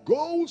that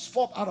goes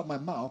forth out of my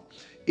mouth.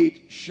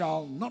 It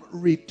shall not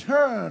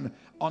return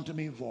unto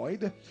me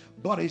void,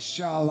 but it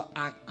shall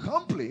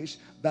accomplish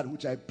that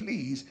which I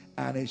please,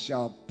 and it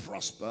shall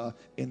prosper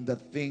in the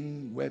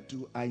thing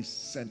whereto I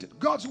sent it.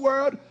 God's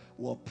word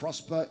will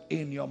prosper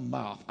in your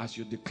mouth as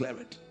you declare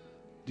it.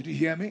 Did you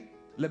hear me?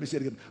 Let me say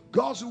it again.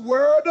 God's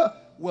word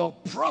will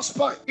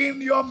prosper in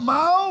your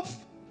mouth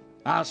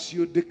as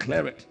you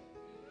declare it.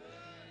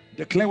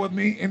 Declare with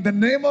me, in the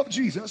name of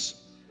Jesus,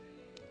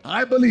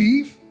 I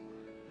believe,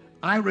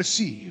 I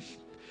receive.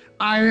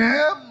 I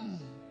am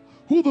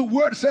who the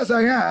word says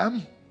I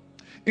am.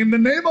 In the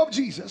name of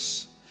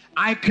Jesus,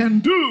 I can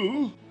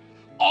do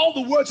all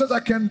the word says I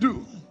can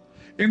do.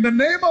 In the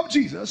name of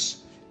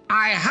Jesus,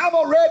 I have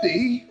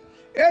already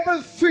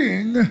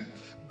everything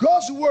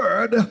God's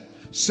word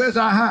says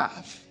I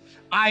have.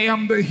 I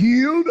am the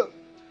healed.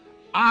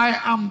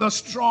 I am the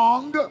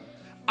strong.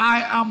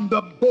 I am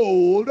the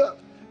bold.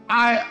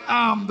 I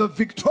am the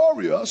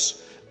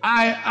victorious.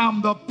 I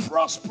am the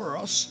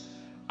prosperous.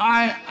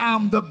 I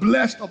am the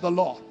blessed of the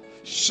Lord.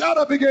 Shout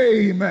a big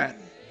amen.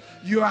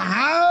 You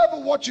have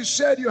what you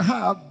said you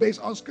have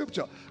based on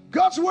scripture.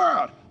 God's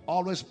word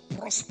always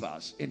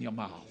prospers in your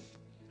mouth.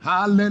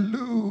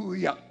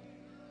 Hallelujah.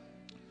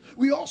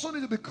 We also need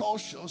to be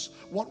cautious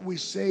what we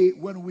say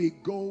when we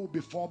go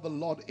before the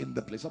Lord in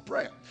the place of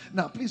prayer.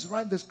 Now, please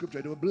write the scripture.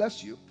 It will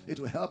bless you.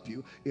 It will help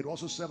you. It will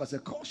also serve as a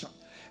caution.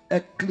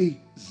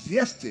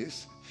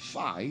 Ecclesiastes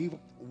 5,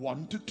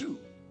 1-2.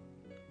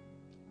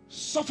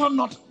 Suffer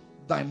not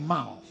thy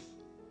mouth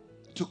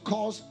to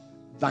cause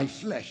thy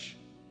flesh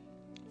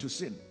to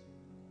sin.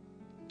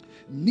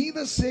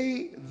 Neither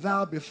say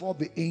thou before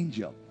the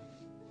angel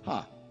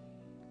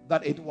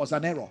that it was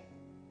an error.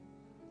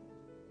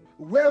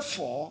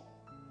 Wherefore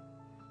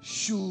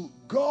should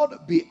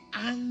God be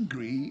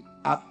angry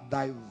at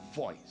thy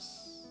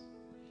voice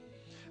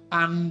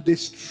and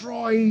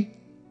destroy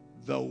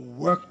the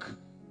work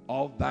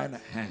of thine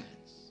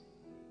hands?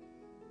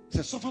 It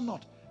says, suffer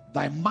not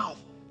thy mouth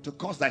to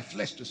cause thy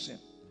flesh to sin.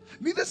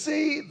 Neither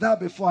say thou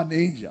before an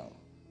angel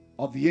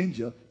of the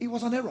angel, it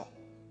was an error.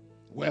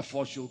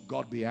 Wherefore should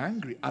God be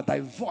angry at thy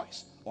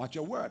voice or at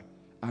your word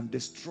and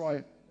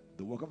destroy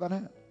the work of thine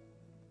hand?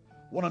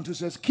 1 and 2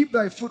 says, keep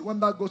thy foot when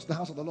thou goest to the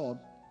house of the Lord,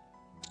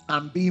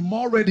 and be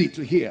more ready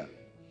to hear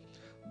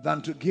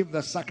than to give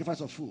the sacrifice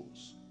of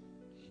fools.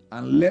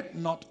 And let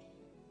not,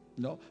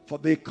 for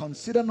they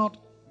consider not,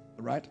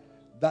 right,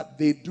 that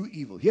they do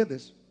evil. Hear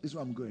this. This is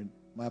where I'm going.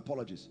 My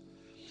apologies.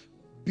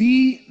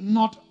 Be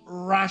not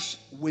rash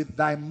with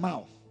thy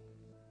mouth,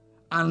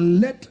 and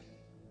let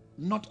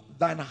not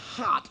thine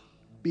heart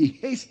be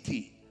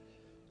hasty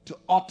to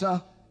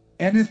utter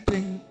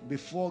anything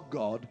before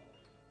God,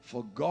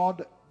 for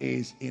God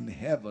is in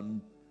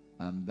heaven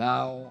and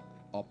thou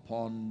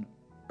upon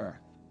earth.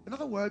 In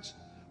other words,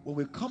 when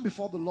we come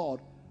before the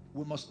Lord,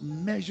 we must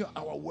measure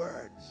our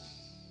words.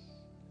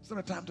 It's not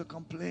a time to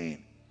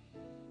complain,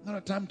 not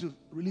a time to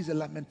release a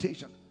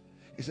lamentation.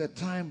 It's a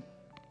time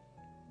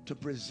to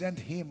present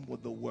him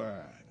with the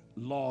word.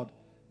 Lord,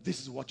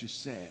 this is what you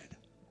said.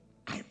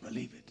 I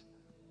believe it.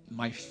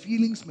 My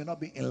feelings may not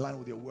be in line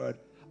with your word,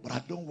 but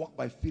I don't walk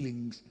by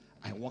feelings.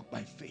 I walk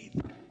by faith.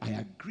 I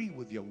agree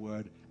with your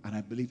word, and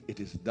I believe it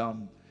is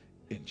done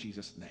in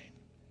Jesus' name.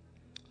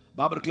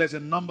 Bible declares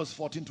in Numbers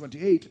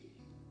 14:28,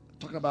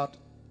 talking about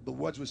the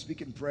words we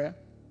speak in prayer.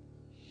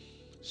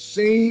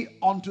 Say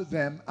unto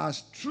them,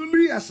 as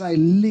truly as I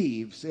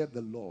live, saith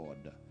the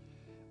Lord,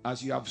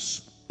 as you have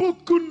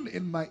spoken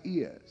in my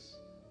ears,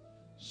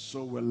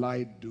 so will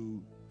I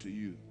do to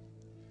you.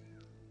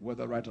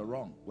 Whether right or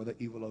wrong, whether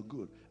evil or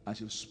good, as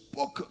you've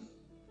spoken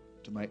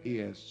to my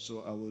ears,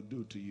 so I will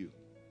do to you.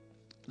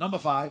 Number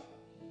 5,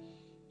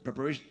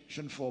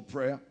 preparation for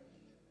prayer.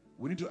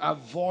 We need to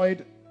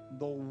avoid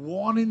the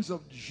warnings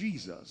of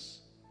Jesus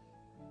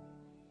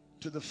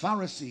to the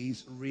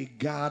Pharisees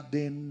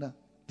regarding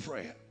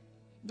prayer.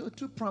 There are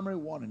 2 primary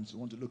warnings we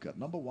want to look at.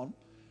 Number 1,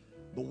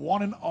 the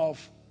warning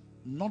of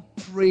not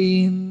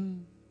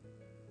praying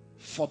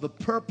for the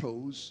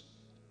purpose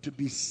to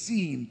be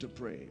seen to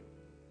pray.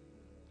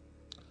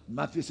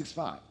 Matthew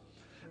 6:5.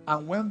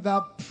 And when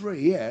thou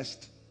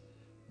prayest,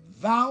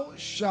 thou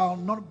shalt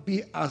not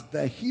be as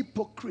the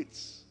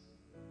hypocrites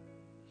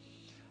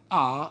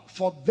are,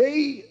 for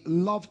they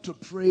love to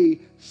pray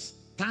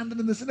standing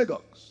in the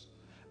synagogues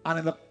and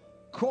in the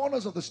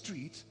corners of the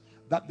streets,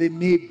 that they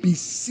may be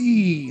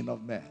seen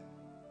of men.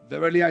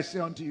 Verily I say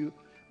unto you,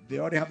 they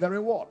already have their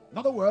reward. In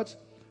other words,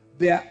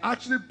 they are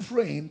actually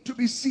praying to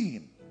be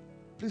seen.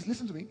 Please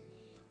listen to me.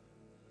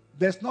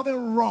 There's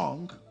nothing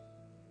wrong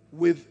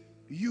with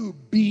you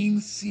being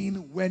seen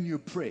when you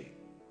pray,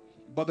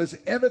 but there's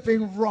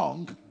everything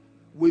wrong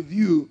with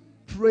you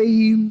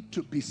praying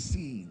to be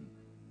seen.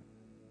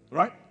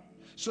 Right?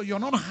 So you're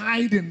not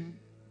hiding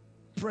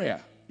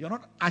prayer. You're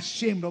not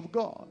ashamed of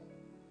God.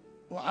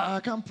 Well, I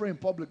can't pray in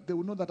public. They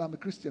will know that I'm a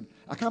Christian.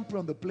 I can't pray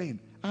on the plane.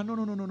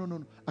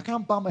 No. I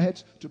can't bow my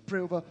head to pray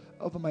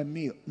over my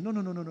meal.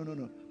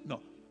 No.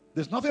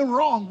 There's nothing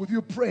wrong with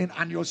you praying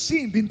and you're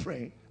seen being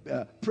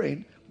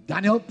praying.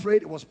 Daniel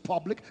prayed. It was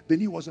public. They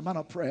knew he was a man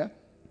of prayer.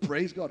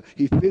 Praise God.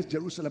 He faced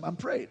Jerusalem and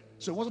prayed.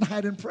 So it wasn't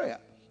hiding prayer.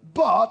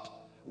 But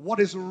what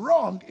is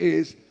wrong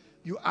is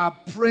you are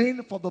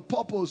praying for the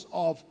purpose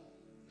of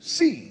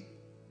seeing.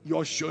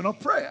 You're showing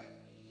up prayer.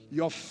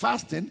 You're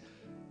fasting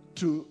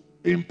to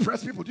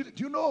impress people. Do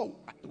you know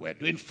we're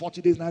doing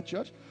 40 days in our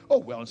church? Oh,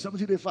 we're on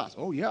 70-day fast.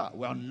 Oh, yeah,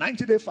 we're on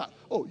 90-day fast.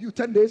 Oh, you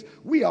 10 days.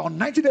 We are on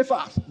 90-day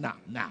fast. Now.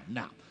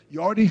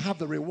 You already have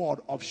the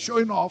reward of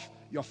showing off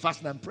your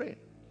fasting and praying.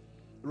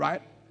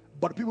 Right?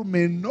 But people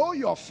may know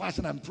you're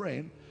fasting and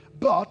praying,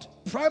 but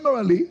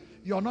primarily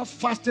you're not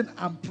fasting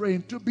and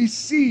praying to be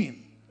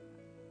seen.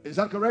 Is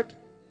that correct?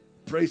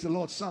 Praise the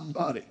Lord,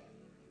 somebody.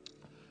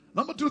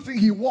 Number 2 thing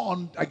he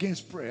warned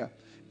against prayer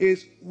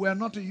is we're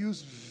not to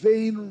use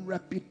vain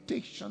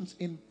repetitions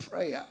in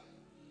prayer.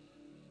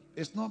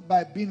 It's not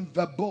by being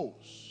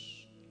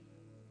verbose.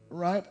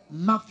 Right?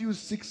 Matthew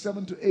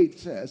 6:7-8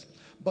 says,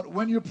 but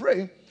when you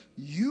pray,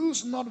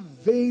 use not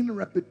vain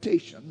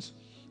repetitions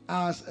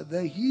as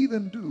the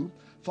heathen do,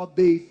 for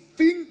they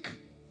think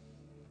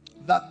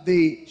that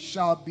they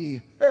shall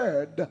be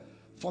heard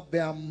for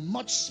their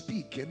much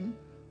speaking.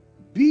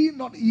 Be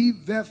not ye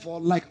therefore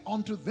like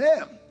unto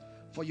them,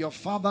 for your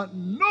Father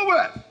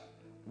knoweth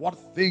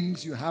what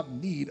things you have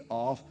need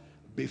of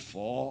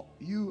before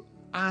you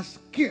ask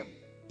Him.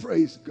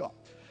 Praise God.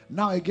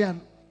 Now,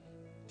 again,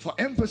 for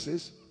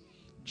emphasis,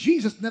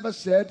 Jesus never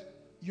said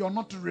you're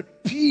not to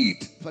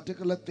repeat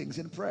particular things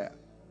in prayer.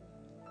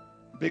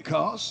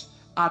 Because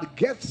at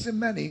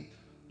Gethsemane,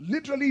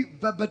 literally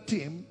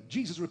verbatim,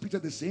 Jesus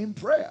repeated the same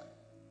prayer.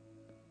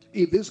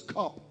 If this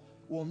cup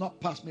will not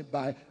pass me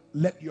by,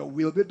 let your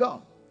will be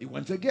done. He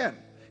went again.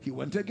 He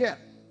went again.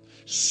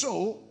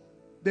 So,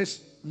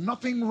 there's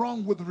nothing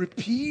wrong with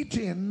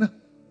repeating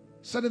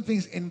certain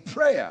things in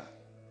prayer,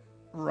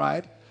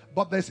 right?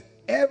 But there's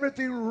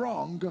everything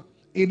wrong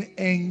in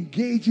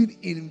engaging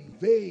in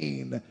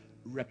vain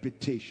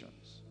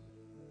repetitions.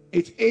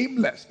 It's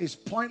aimless. It's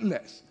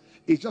pointless.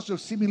 It's just to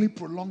seemingly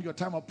prolong your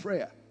time of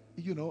prayer.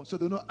 So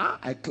they know,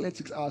 I cleared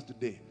 6 hours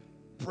today.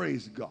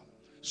 Praise God.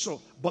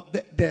 So, but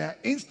there are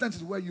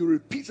instances where you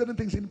repeat certain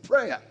things in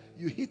prayer.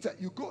 You hit it,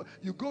 you go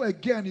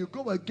again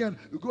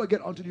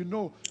until you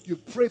know you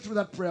pray through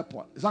that prayer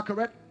point. Is that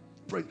correct?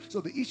 Pray. So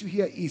the issue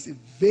here is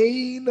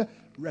vain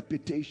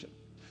repetition.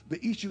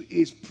 The issue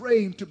is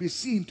praying to be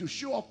seen, to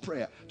show off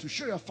prayer, to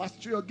show your fast,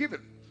 to show your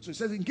giving. So it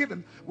says in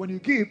giving, when you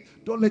give,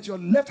 don't let your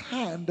left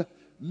hand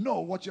know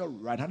what your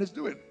right hand is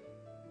doing.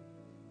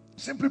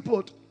 Simply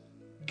put,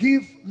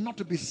 give not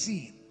to be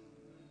seen.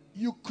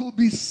 You could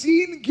be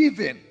seen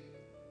giving,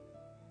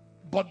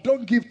 but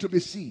don't give to be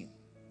seen.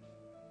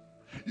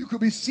 You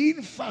could be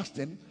seen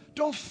fasting,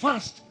 don't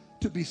fast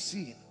to be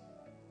seen.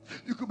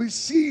 You could be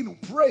seen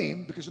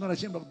praying because you're not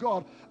ashamed of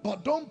God,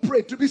 but don't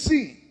pray to be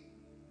seen.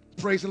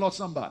 Praise the Lord,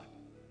 somebody.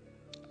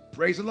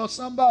 Praise the Lord,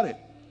 somebody.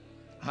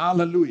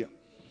 Hallelujah.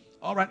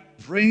 All right,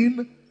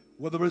 praying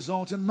with the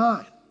result in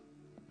mind.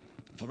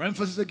 For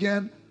emphasis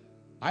again,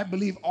 I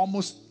believe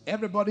almost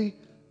everybody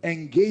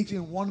engage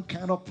in one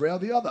kind of prayer or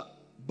the other.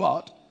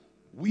 But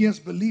we as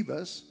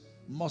believers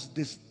must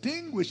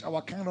distinguish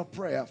our kind of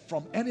prayer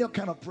from any other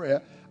kind of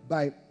prayer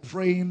by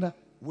praying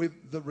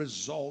with the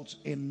results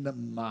in the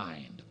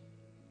mind.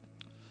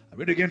 I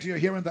read again to you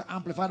here in the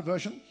Amplified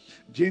Version,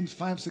 James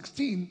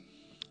 5:16.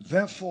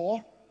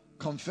 Therefore,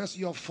 confess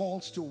your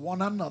faults to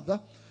one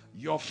another,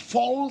 your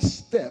false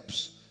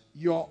steps,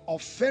 your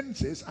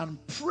offenses, and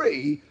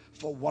pray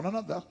for one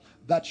another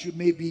that you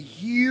may be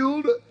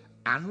healed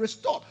and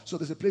restored. So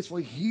there's a place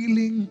for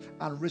healing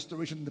and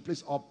restoration in the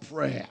place of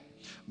prayer.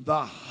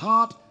 The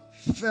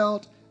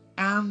heartfelt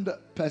and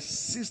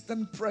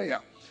persistent prayer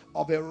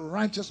of a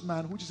righteous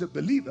man, which is a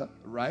believer,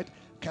 right,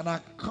 can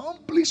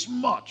accomplish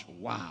much.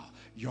 Wow.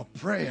 Your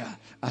prayer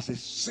as a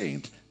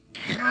saint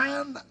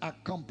can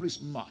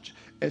accomplish much,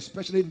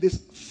 especially in this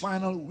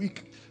final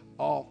week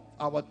of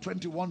our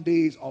 21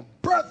 days of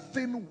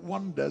birthing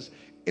wonders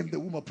in the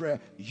womb of prayer.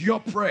 Your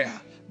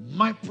prayer,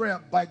 my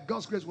prayer, by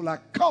God's grace, will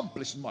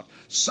accomplish much.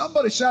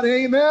 Somebody shout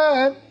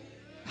amen.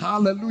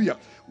 Hallelujah.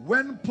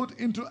 When put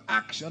into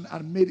action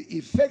and made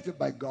effective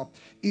by God,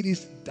 it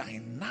is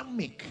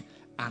dynamic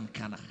and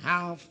can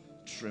have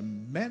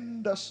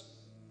tremendous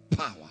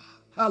power.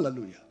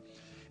 Hallelujah.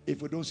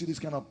 If we don't see this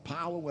kind of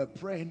power, we're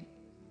praying,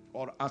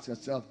 or ask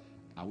yourself,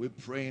 are we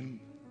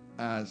praying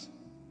as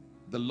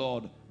the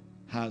Lord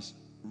has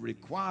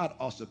required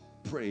us to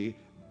pray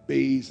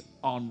based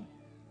on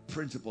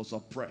principles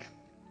of prayer?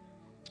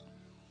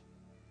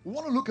 We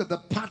want to look at the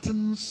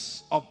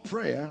patterns of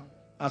prayer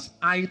as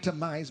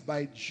itemized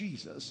by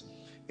Jesus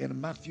in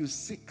Matthew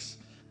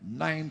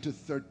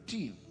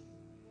 6:9-13.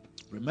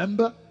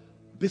 Remember,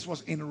 this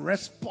was in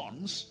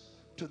response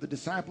to the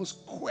disciples'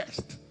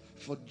 quest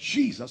for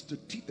Jesus to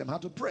teach them how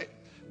to pray.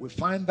 We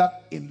find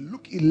that in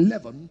Luke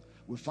 11,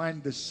 we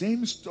find the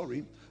same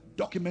story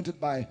documented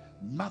by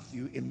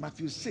Matthew in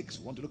Matthew 6.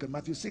 We want to look at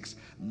Matthew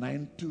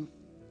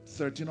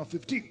 6:9-13 or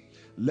 15.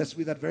 Let's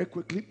read that very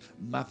quickly.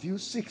 Matthew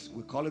 6,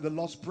 we call it the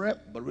Lord's Prayer,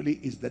 but really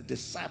it's the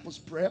disciples'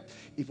 prayer.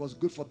 If it was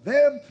good for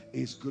them,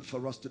 it's good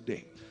for us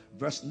today.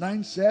 Verse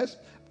 9 says,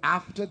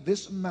 after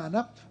this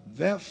manner,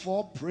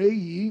 therefore pray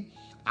ye,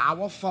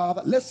 our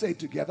Father. Let's say it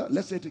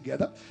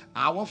together.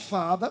 Our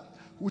Father,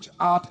 which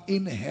art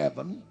in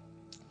heaven,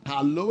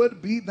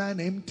 hallowed be thy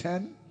name.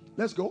 10.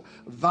 Let's go.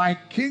 Thy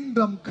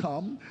kingdom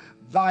come,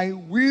 thy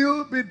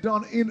will be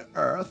done in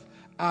earth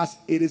as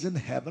it is in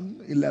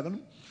heaven.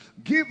 11.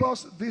 Give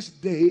us this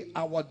day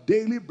our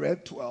daily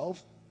bread.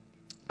 12.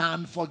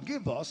 And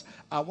forgive us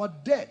our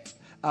debt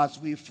as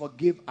we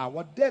forgive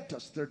our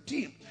debtors.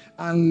 13.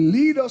 And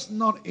lead us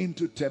not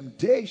into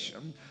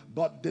temptation,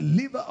 but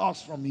deliver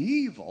us from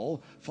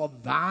evil. For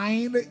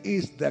thine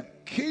is the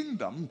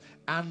kingdom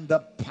and the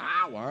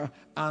power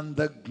and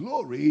the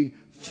glory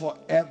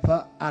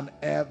forever and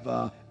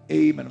ever.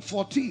 Amen.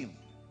 14.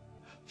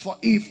 For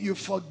if you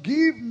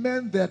forgive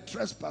men their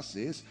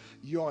trespasses,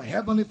 your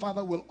heavenly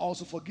Father will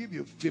also forgive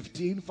you.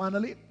 15,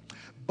 finally.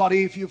 But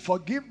if you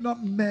forgive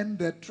not men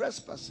their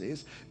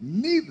trespasses,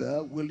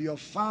 neither will your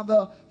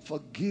Father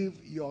forgive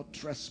your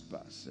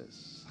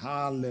trespasses.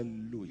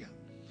 Hallelujah.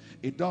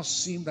 It does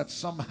seem that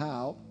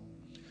somehow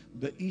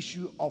the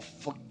issue of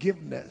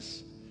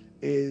forgiveness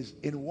is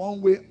in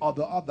one way or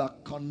the other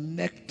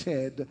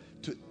connected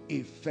to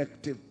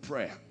effective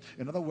prayer.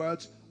 In other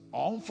words,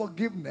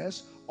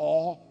 unforgiveness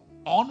or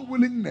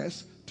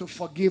unwillingness to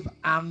forgive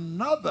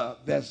another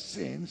their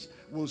sins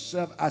will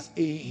serve as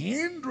a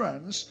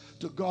hindrance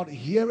to God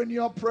hearing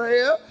your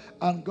prayer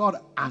and God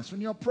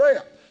answering your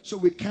prayer. So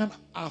we can't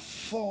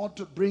afford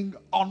to bring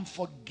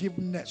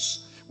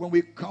unforgiveness when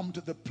we come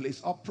to the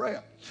place of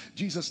prayer.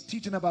 Jesus,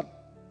 teaching about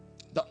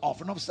the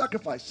offering of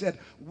sacrifice, said,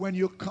 when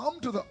you come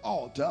to the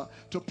altar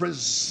to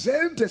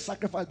present a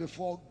sacrifice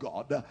before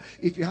God,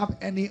 if you have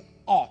any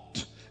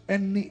ought,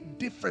 any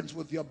difference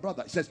with your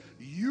brother, it says,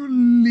 you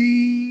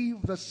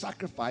leave the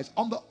sacrifice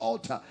on the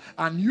altar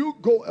and you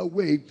go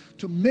away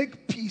to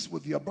make peace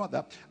with your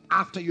brother.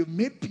 After you've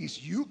made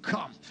peace, you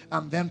come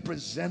and then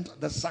present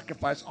the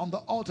sacrifice on the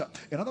altar.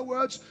 In other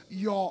words,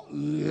 your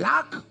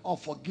lack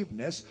of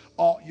forgiveness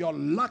or your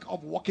lack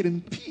of walking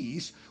in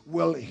peace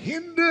will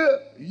hinder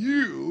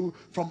you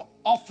from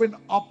offering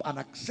up an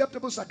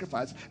acceptable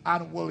sacrifice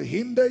and will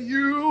hinder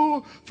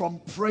you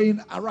from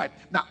praying aright.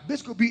 Now,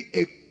 this could be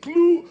a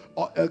clue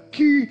or a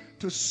key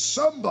to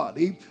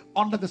somebody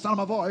under the sound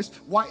of my voice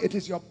why it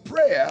is your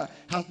prayer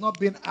has not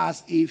been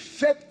as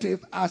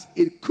effective as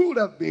it could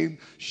have been,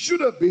 should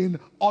have been,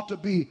 ought to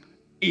be.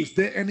 Is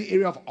there any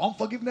area of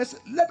unforgiveness?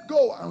 Let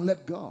go and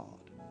let God.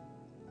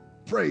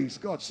 Praise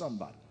God,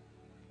 somebody.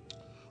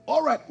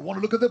 All right, we want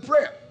to look at the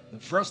prayer. The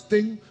first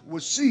thing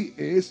we'll see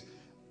is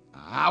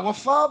our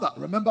Father.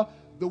 Remember,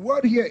 the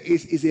word here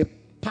is a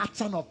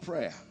pattern of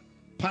prayer.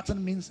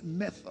 Pattern means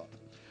method.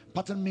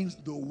 Pattern means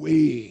the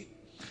way.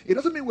 It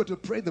doesn't mean we're to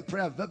pray the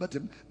prayer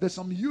verbatim. There's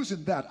some use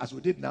in that, as we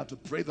did now, to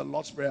pray the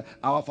Lord's Prayer,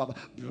 our Father.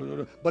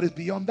 But it's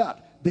beyond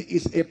that. There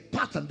is a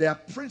pattern. There are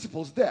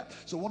principles there.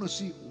 So we want to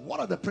see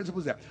what are the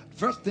principles there.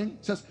 First thing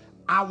says,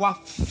 our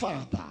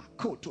Father.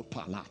 Koto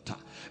palata.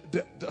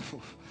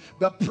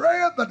 The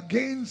prayer that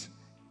gains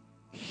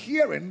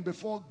hearing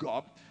before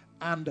God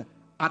and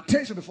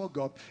attention before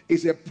God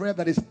is a prayer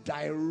that is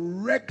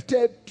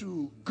directed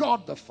to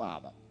God the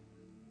Father.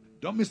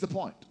 Don't miss the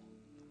point.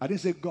 I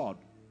didn't say God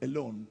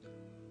alone.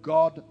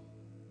 God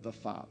the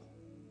Father.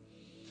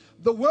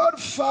 The word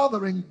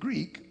Father in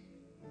Greek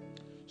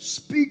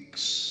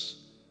speaks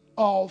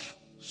of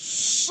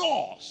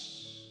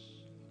source.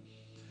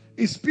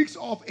 It speaks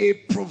of a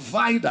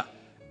provider,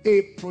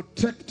 a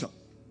protector,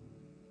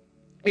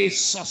 a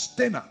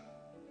sustainer.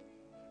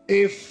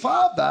 A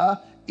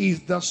father is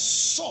the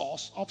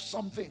source of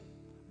something.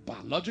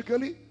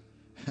 Biologically,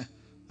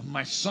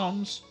 my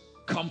sons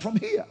come from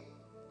here,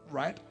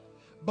 right?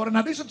 But in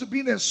addition to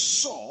being a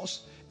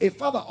source, a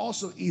father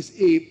also is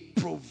a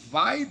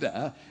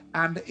provider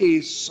and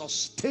a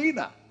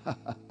sustainer.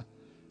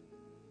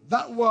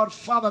 That word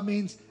father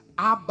means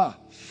Abba,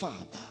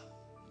 Father.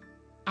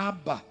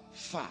 Abba,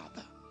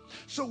 Father.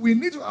 So we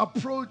need to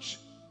approach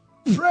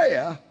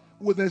prayer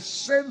with a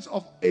sense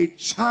of a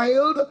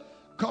child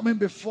coming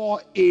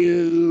before a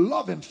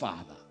loving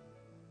father.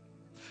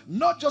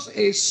 Not just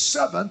a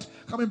servant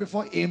coming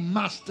before a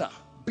master.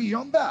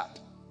 Beyond that,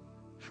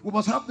 we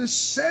must have this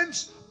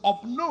sense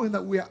of knowing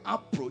that we are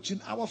approaching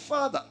our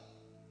Father.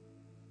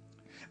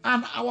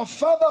 And our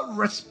Father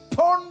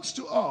responds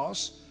to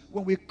us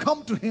when we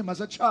come to Him as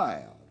a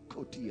child.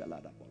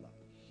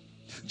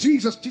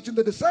 Jesus teaching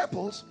the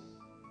disciples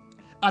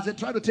as they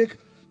try to take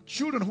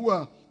children who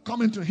are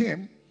coming to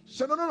Him,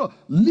 said, no,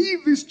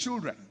 leave these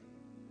children.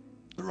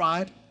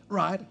 Right?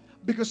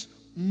 Because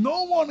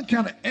no one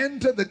can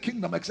enter the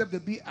kingdom except they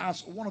be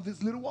as one of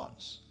these little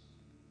ones.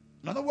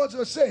 In other words,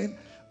 they're saying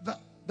that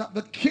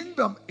the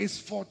kingdom is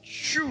for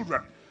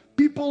children,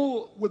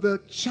 people with a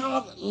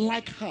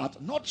childlike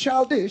heart, not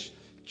childish,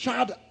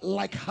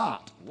 childlike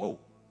heart. Whoa.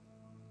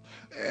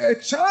 A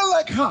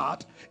childlike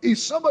heart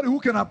is somebody who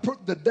can approach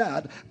the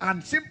dad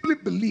and simply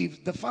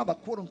believe the father,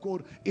 quote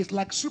unquote, is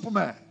like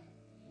Superman.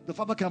 The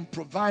father can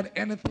provide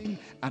anything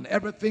and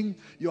everything.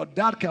 Your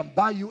dad can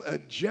buy you a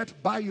jet,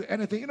 buy you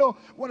anything. You know,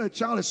 when a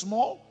child is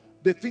small,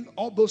 they think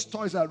all those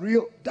toys are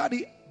real.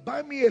 Daddy,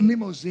 buy me a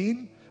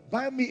limousine,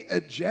 buy me a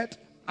jet,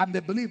 and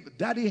they believe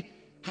daddy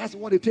has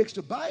what it takes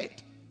to buy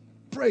it.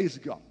 Praise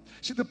God.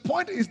 See, the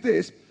point is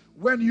this: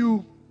 when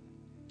you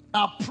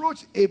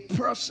approach a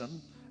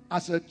person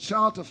as a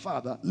child to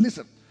father,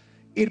 listen,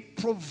 it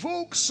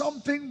provokes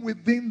something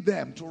within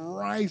them to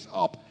rise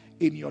up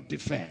in your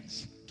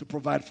defense, to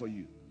provide for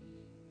you.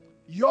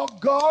 Your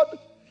God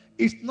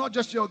is not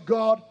just your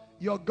God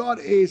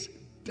is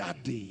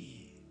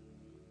Daddy,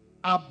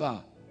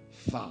 Abba,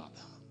 Father.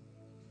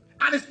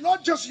 And it's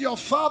not just your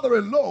Father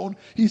alone,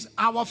 He's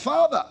our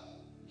Father.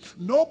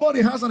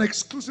 Nobody has an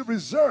exclusive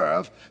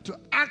reserve to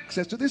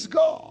access to this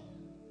God.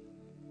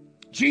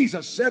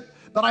 Jesus said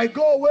that I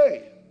go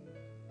away.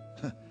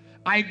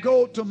 I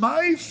go to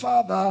my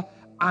Father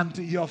and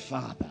to your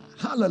Father.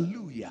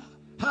 Hallelujah.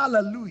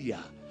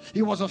 Hallelujah.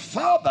 He was a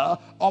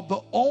father of the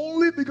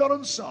only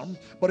begotten Son,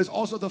 but is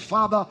also the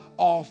father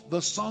of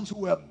the sons who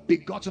were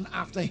begotten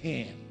after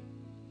him.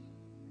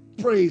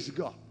 Praise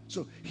God.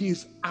 So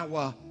He's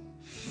our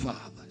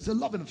Father. He's a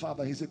loving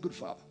Father. He's a good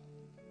Father.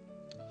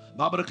 The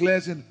Bible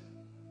declares in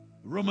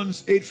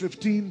Romans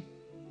 8:15,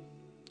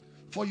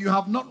 for you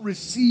have not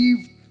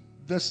received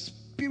the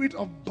spirit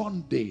of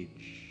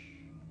bondage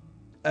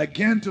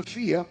again to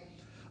fear,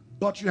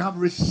 but you have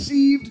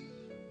received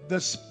the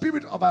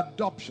spirit of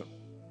adoption.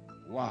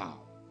 Wow.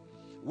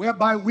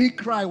 Whereby we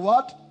cry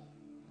what?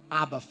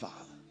 Abba, Father.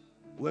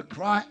 We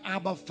cry,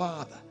 Abba,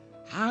 Father.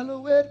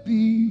 Hallowed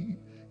be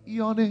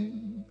your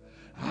name.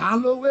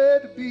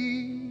 Hallowed be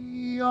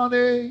your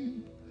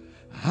name.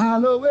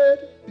 Hallowed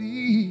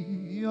be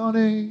your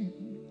name.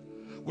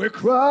 We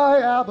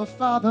cry, Abba,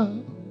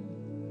 Father.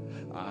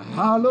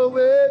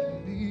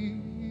 Hallowed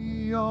be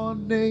your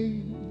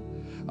name.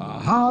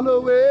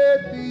 Hallowed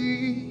be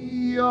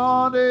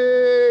your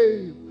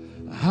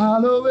name.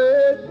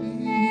 Hallowed be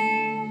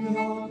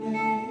your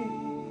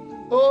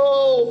name.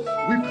 Oh,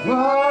 we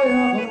cry,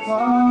 Abba,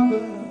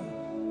 Father.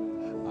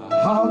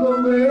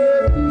 Hallowed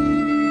be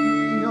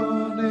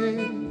your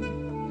name.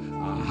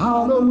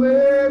 Hallowed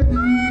be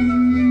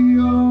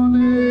your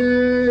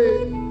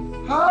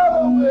name.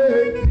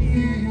 Hallowed be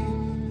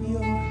your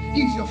name.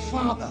 He's your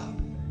Father.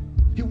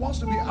 He wants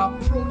to be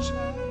approached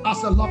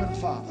as a loving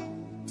Father.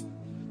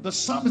 The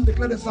psalmist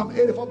declared in Psalm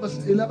 84 verse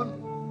 11,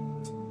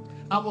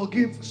 I will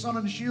give sun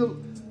and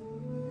shield.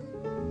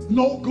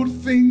 No good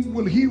thing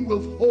will he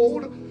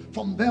withhold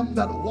from them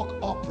that walk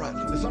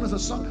uprightly. The Son is a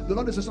son, the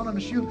Lord is a sun and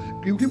a shield.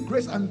 He will give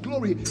grace and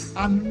glory,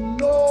 and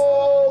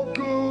no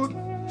good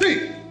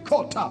thing.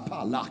 No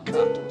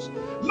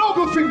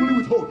good thing will he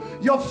withhold.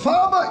 Your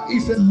Father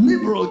is a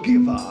liberal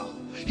giver.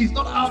 He's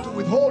not out to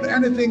withhold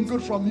anything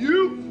good from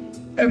you.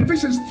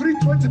 Ephesians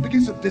 3:20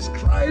 begins to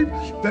describe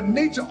the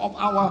nature of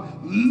our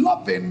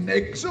loving,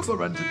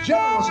 exuberant,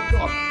 generous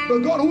God, the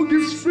God who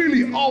gives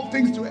freely all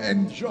things to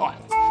enjoy.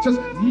 It says,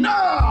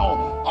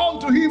 now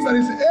unto him that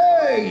is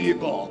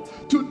able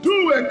to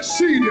do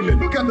exceedingly,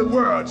 look at the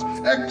words,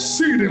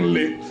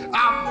 exceedingly,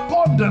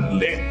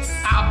 abundantly,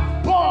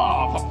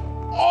 above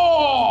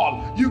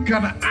all you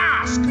can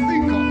ask,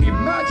 think of,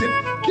 imagine.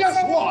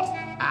 Guess what?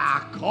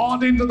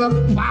 According to the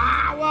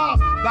power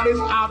that is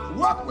at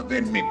work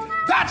within me.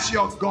 That's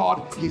your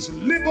God. He's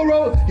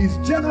liberal, he's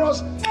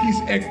generous,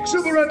 he's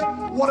exuberant.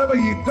 Whatever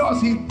he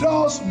does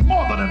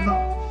more than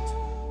enough.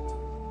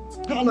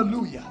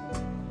 Hallelujah.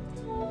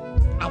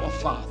 Our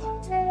Father.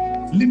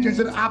 Lift your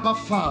hand and say, Abba,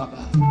 Father,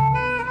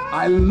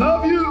 I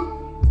love you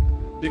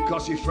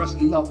because you first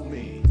loved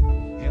me.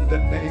 In the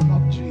name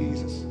of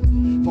Jesus.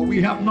 For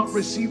we have not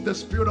received the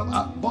spirit of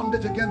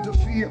bondage again to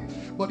fear,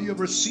 but you have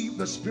received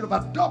the spirit of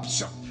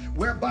adoption,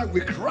 whereby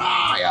we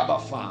cry, Abba,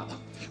 Father.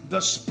 The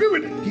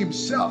Spirit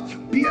himself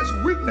bears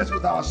witness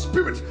with our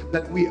spirit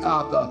that we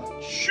are the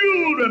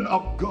children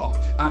of God.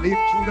 And if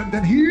children,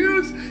 then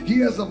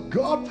heirs of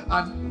God.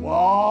 And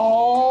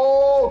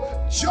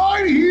wow,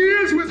 join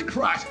heirs with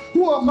Christ.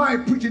 Who am I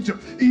preaching to?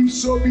 If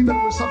so be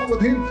that we suffer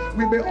with him,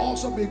 we may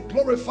also be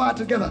glorified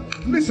together.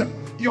 Listen,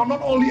 you're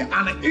not only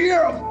an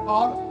heir of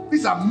God.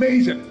 This is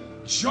amazing.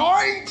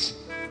 Joint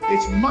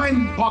is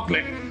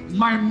mind-boggling.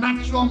 My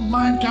natural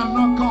mind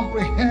cannot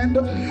comprehend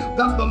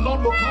that the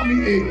Lord will call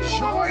me a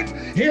joint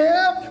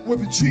here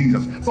with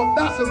Jesus. But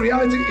that's the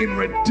reality in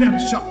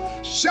redemption.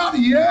 Shout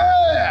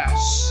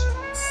yes.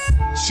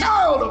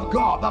 Child of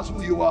God, that's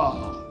who you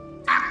are.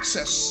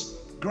 Access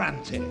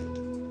granted.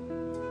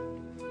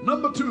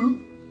 Number 2,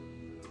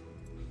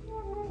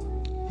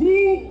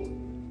 who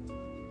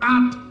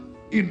art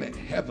in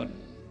heaven.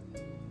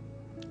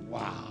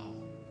 Wow.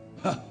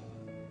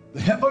 The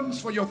heavens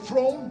for your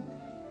throne,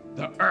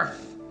 the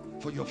earth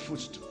for your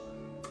footstool.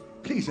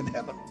 He's in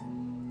heaven.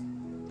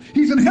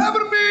 He's in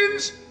heaven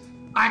means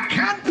I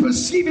can't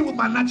perceive him with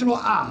my natural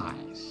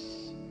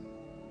eyes.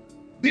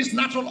 These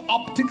natural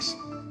optics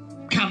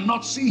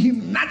cannot see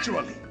him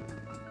naturally.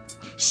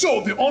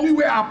 So the only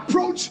way I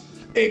approach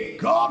a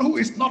God who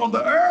is not on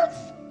the earth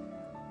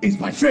is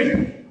by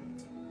faith.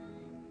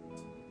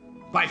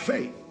 By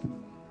faith.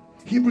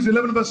 Hebrews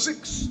 11 verse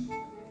 6.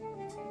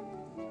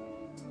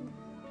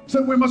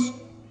 So we must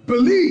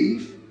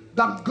believe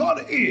that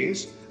God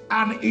is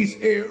and is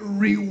a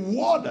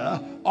rewarder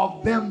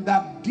of them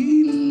that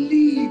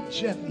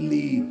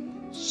diligently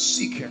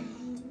seek him.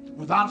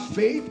 Without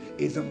faith,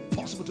 it is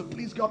impossible to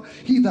please God.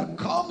 He that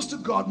comes to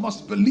God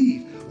must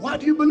believe. Why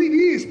do you believe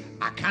he is?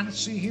 I can't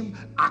see him,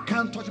 I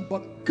can't touch him,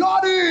 but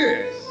God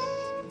is.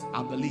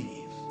 I believe.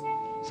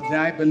 Someday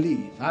I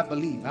believe.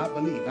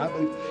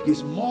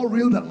 He's more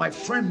real than my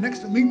friend next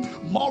to me,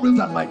 more real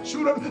than my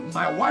children,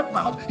 my wife,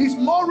 my husband. He's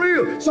more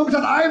real. Somebody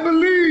said, I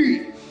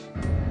believe.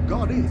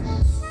 God is.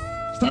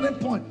 Starting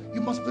point,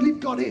 you must believe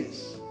God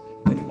is.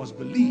 Then you must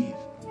believe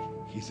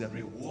he's a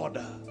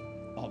rewarder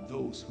of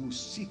those who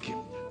seek him,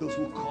 those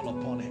who call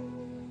upon him.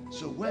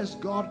 So where's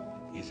God?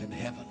 He's in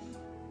heaven.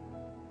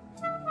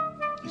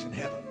 He's in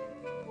heaven.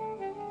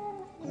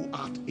 Who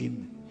art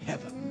in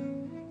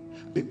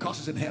heaven. Because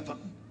he's in heaven,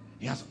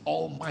 he has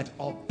all might,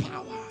 all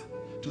power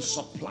to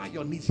supply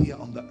your needs here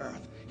on the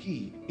earth.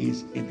 He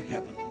is in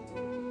heaven.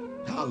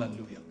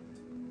 Hallelujah.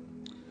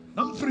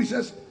 Number 3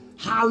 says,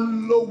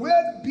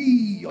 hallowed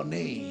be your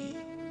name.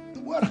 The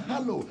word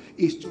hallow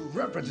is to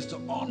reverence, is to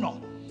honor,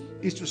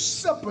 is to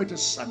separate, to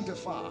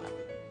sanctify.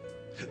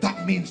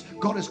 That means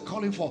God is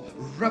calling for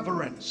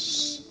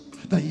reverence.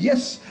 That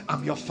yes,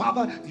 I'm your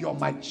father, you're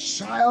my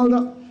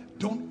child.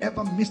 Don't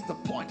ever miss the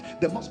point.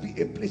 There must be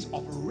a place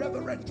of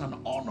reverence and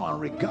honor and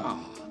regard.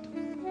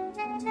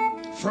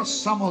 1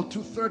 Samuel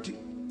 2:30.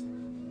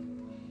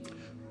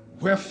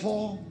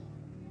 Wherefore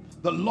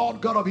the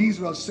Lord God of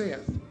Israel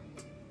saith,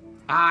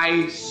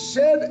 I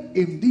said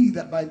indeed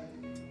that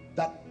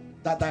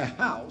thy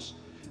house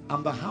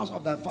and the house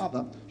of thy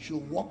father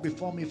should walk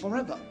before me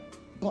forever.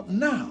 But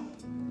now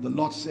the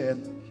Lord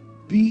said,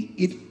 be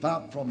it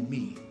far from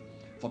me.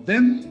 For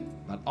them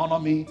that honor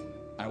me,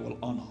 I will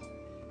honor.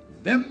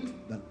 Them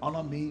that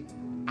honor me,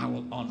 I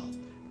will honor.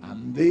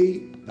 And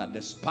they that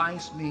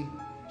despise me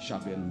shall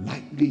be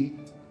lightly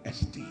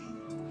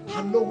esteemed.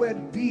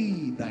 Hallowed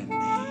be thy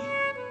name.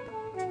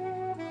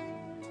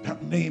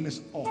 That name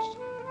is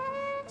awesome.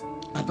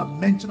 At the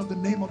mention of the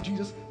name of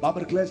Jesus,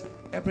 Bible declares,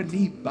 every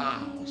knee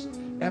bows,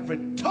 every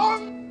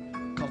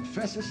tongue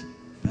confesses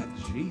that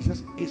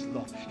Jesus is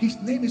Lord. His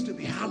name is to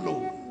be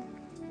hallowed,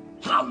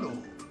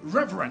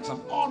 reverence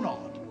and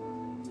honored.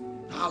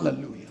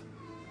 Hallelujah.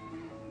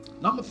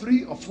 Number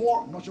 3 or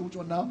 4, I'm not sure which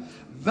one now.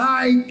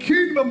 Thy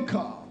kingdom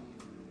come.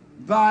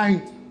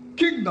 Thy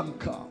kingdom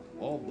come.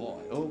 Oh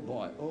boy, oh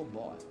boy, oh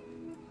boy.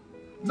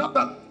 Not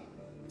that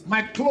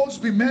my clothes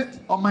be met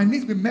or my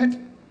needs be met,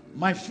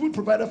 my food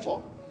provided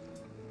for,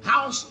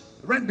 house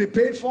rent be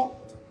paid for,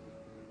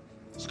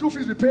 school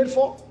fees be paid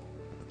for.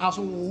 As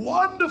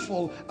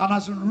wonderful and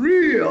as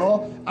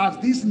real as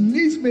these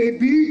needs may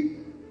be,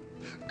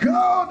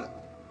 God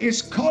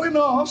is calling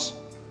us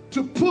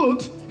to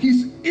put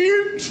his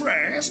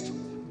interest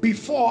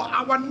before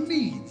our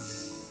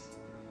needs.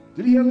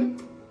 Did you hear me?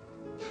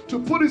 To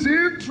put his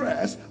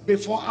interest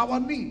before our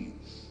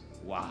needs.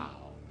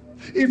 Wow.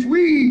 If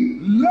we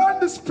learn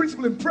this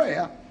principle in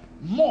prayer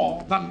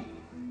more than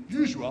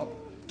usual,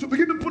 to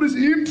begin to put his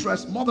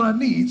interest more than our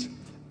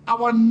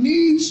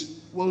needs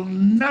will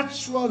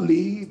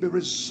naturally be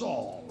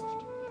resolved.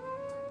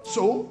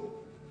 So,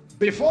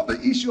 before the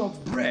issue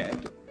of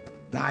bread,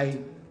 thy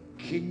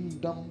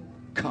kingdom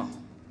come.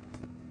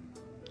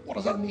 What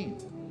does that mean?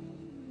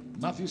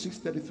 Matthew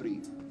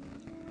 6:33.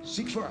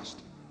 Seek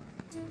first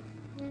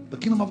the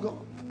kingdom of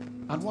God.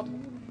 And what?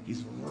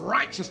 His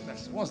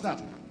righteousness. What's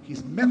that?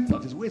 His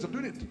method, his ways of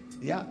doing it.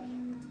 Yeah.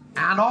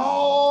 And all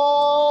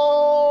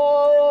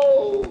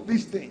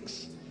these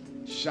things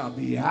shall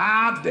be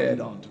added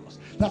unto us.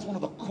 That's one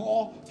of the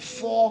core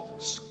 4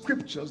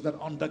 scriptures that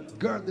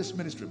undergird this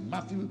ministry.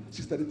 Matthew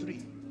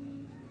 6:33.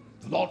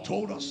 The Lord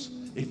told us,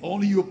 if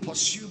only you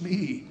pursue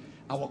me,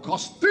 I will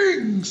cause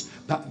things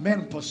that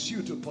men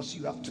pursue to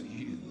pursue after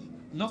you.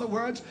 In other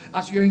words,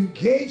 as you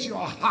engage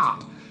your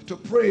heart to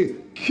pray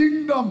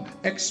kingdom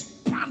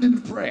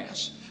expanding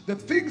prayers, the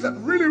things that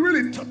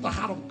really touch the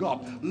heart of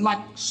God, like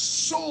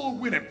soul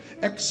winning,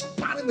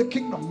 expanding the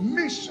kingdom,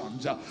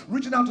 missions,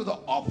 reaching out to the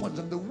orphans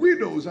and the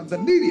widows and the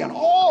needy, and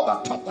all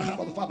that touch the heart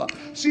of the Father,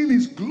 seeing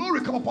his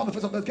glory come upon the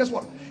face of the earth. Guess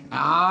what?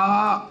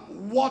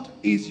 What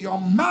is your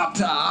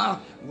matter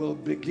will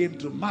begin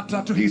to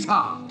matter to his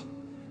heart.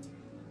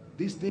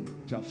 These things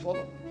shall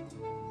follow.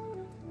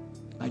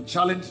 I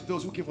challenge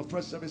those who came for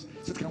first service,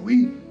 said, can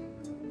we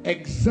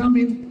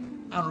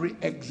examine and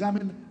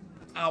re-examine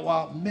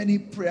our many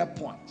prayer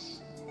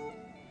points?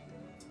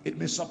 It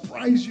may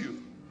surprise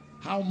you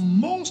how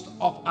most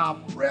of our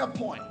prayer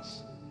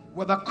points,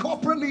 whether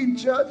corporately in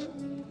church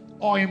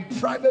or in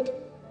private,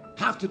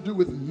 have to do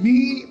with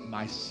me,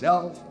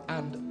 myself,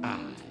 and I.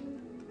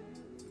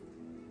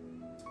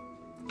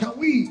 Can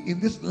we, in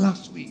this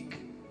last week,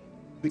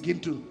 begin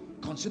to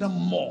consider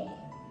more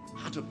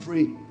how to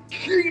pray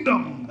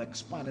kingdom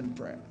expanding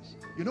prayers?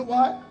 You know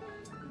why?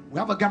 We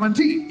have a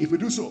guarantee, if we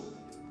do so,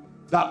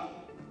 that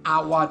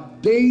our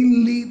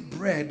daily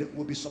bread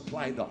will be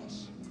supplied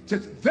us. So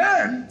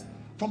then,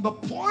 from the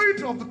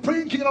point of the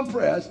praying kingdom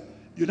prayers,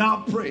 you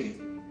now pray,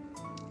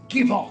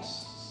 give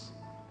us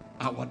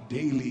our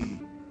daily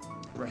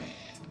bread.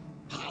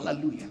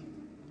 Hallelujah.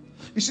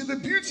 You see, the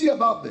beauty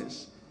about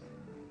this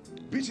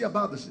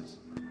is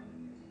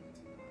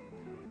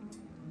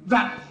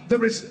that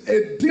there is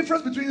a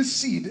difference between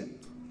seed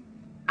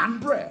and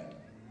bread.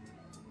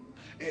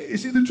 You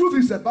see, the truth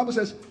is that the Bible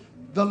says,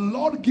 the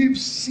Lord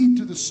gives seed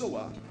to the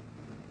sower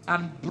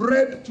and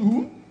bread to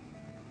who?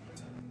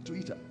 To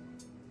eater.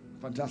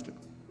 Fantastic.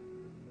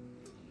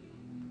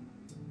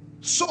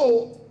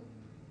 So,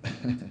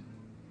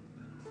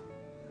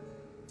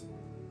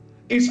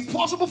 it's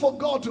possible for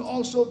God to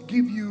also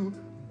give you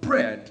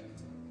bread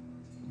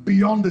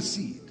beyond the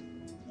seed.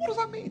 What does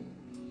that mean?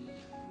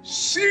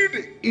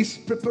 Seed is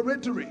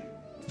preparatory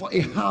for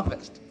a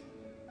harvest.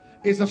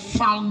 It's a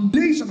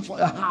foundation for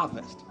a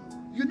harvest.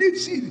 You need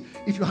seed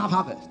if you have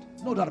harvest.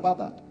 No doubt about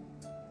that.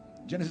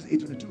 Genesis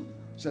 8:22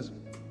 says,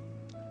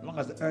 as long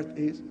as the earth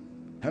is,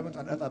 heavens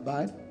and earth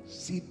abide,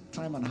 seed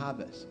time and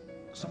harvest.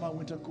 Summer,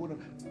 winter,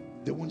 cold,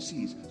 they won't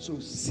cease. So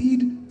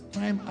seed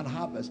time and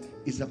harvest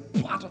is a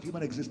part of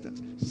human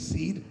existence.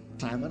 Seed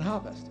time and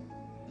harvest.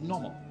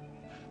 Normal.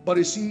 But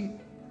you see,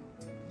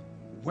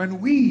 when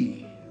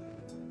we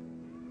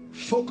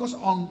focus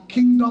on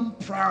kingdom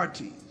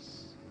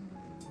priorities,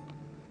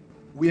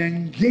 we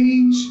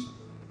engage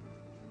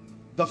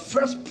the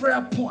first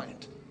prayer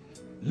point.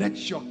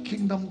 Let your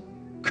kingdom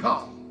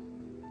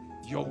come,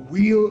 your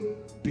will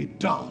be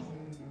done.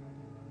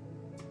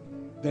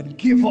 Then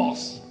give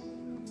us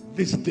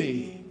this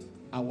day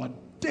our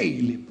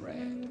daily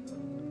bread.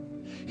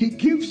 He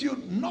gives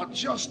you not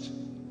just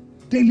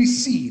daily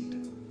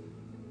seed,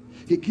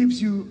 he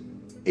gives you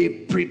a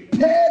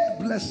prepared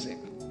blessing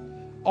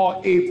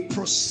or a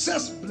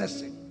processed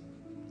blessing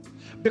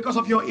because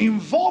of your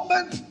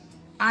involvement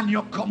and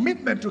your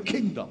commitment to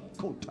kingdom.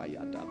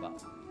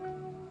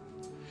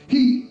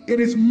 He, in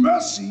his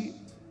mercy,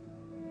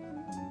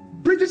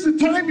 bridges the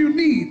time you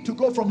need to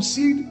go from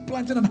seed,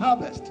 planting, and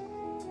harvest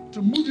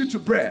to move you to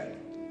bread.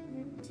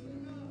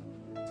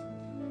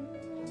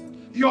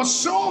 You're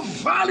so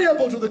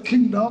valuable to the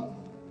kingdom.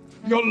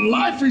 Your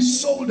life is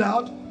sold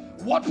out.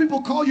 What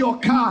people call your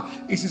car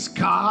is his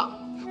car.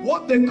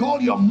 What they call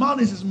your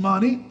money is his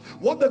money.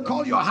 What they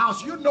call your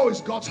house, you know,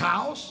 is God's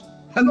house.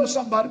 Hello,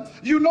 somebody.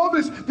 You know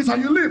this. This is how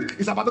you live.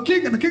 It's about the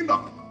king and the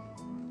kingdom.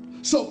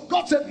 So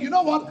God said, you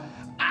know what?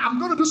 I'm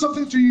going to do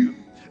something to you.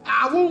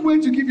 I won't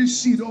wait to give you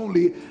seed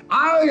only.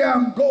 I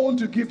am going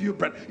to give you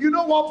bread. You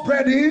know what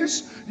bread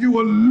is? You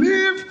will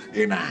live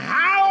in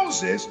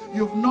houses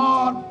you've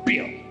not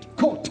built.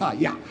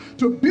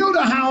 To build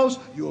a house,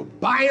 you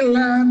buy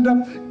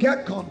land,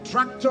 get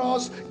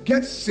contractors,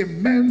 get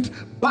cement,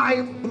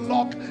 buy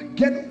block,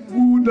 get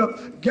wood,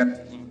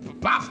 get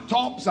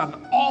bathtubs and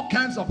all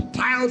kinds of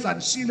tiles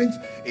and ceilings.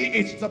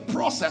 It's the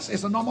process.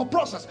 It's a normal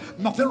process.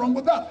 Nothing wrong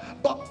with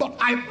that. But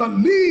I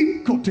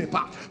believe,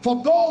 Kotepa,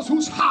 for those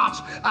whose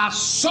hearts are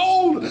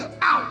sold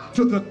out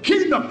to the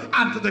kingdom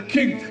and to the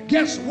king,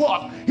 guess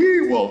what?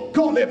 He will,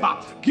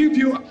 Koleba, give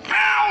you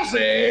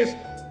houses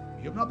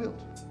you've not built.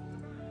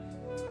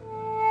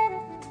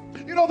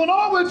 You know, the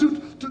normal way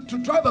to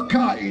drive a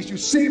car is you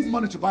save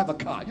money to buy the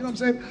car. You know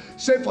what I'm saying?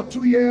 Save for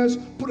 2 years,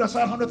 put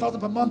aside 100,000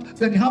 per month,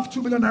 then you have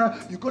 2 million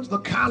naira, you go to the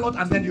car lot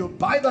and then you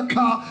buy the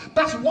car.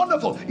 That's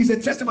wonderful. It's a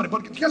testimony.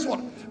 But guess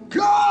what?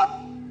 God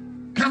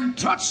can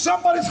touch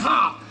somebody's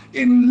heart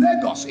in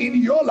Lagos,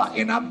 in Yola,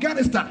 in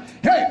Afghanistan.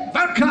 Hey,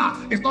 that car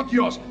is not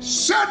yours.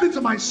 Send it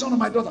to my son or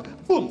my daughter.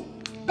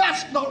 Boom.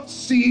 That's not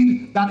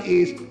seed, that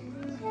is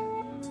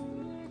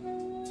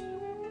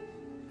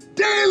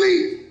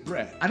daily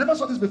bread. I never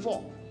saw this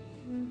before.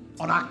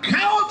 On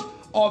account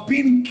of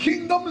being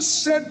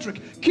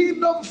kingdom-centric,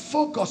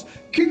 kingdom-focused,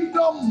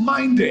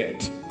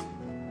 kingdom-minded,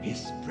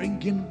 he's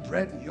bringing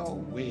bread your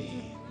way.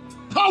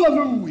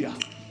 Hallelujah.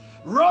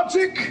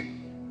 Roderick,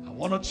 I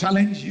want to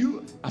challenge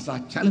you as I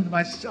challenge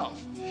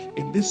myself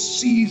in this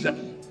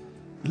season.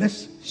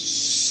 Let's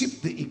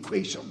shift the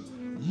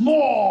equation.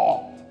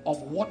 More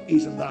of what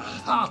is in the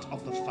heart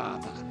of the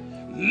Father.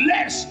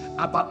 Less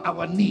about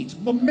our needs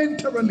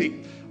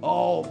momentarily.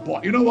 Oh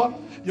boy, you know what?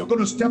 You're going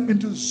to step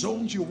into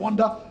zones you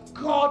wonder,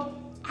 God,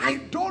 I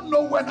don't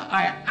know when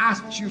I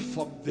asked you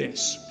for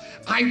this.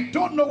 I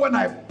don't know when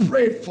I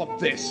prayed for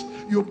this.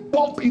 You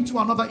bump into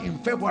another in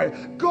February.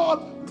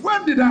 God,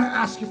 when did I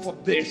ask you for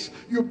this?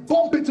 You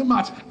bump into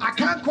March. I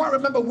can't quite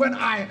remember when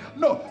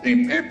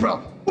in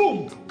April.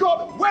 Boom.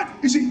 God, when?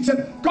 You see,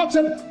 God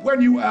said,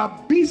 when you are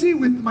busy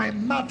with my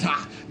matter,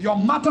 your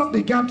matter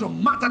began to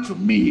matter to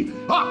me.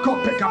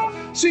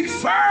 Seek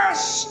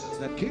first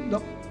the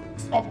kingdom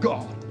of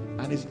God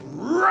and his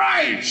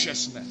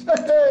righteousness.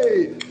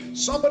 Hey,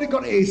 somebody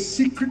got a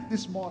secret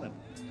this morning.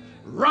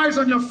 Rise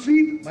on your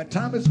feet. My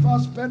time is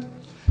fast spent.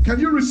 Can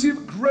you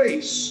receive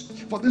grace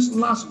for this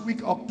last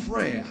week of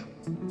prayer?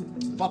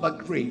 Father,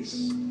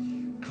 grace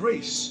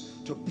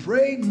to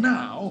pray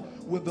now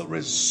with the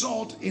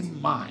result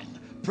in mind.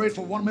 Pray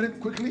for 1 minute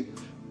quickly.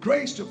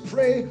 Grace to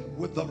pray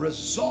with the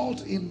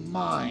result in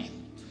mind.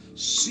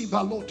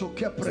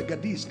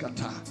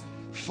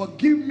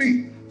 Forgive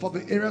me for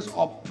the areas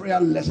of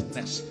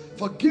prayerlessness.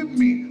 Forgive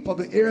me for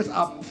the areas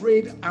I've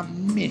prayed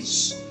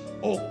amiss.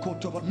 Oh,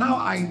 Kotoba, now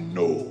I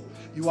know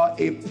you are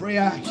a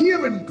prayer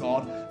hearing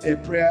God, a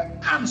prayer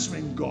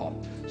answering God.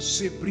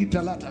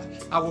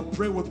 I will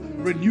pray with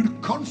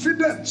renewed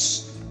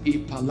confidence.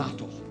 You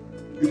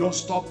don't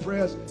stop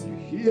prayers, you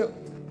hear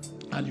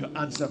and you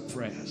answer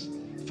prayers.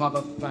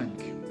 Father,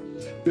 thank you.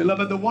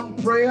 Beloved, the one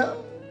prayer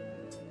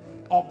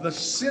of the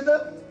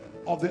sinner,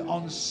 of the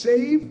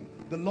unsaved,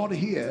 the Lord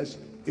hears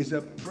is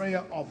a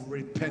prayer of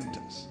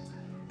repentance.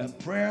 A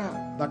prayer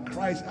that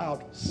cries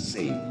out,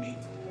 save me,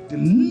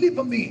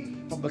 deliver me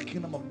from the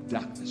kingdom of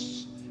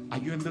darkness. Are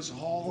you in this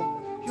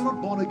hall? You're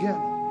not born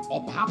again.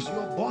 Or perhaps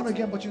you're born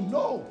again, but you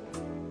know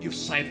you've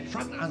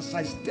sidetracked and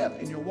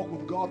sidestepped in your walk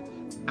with God.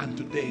 And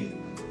today,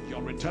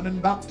 you're returning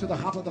back to the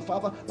heart of the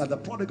Father like the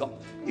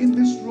prodigal. In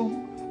this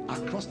room,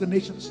 across the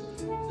nations,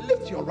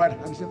 lift your right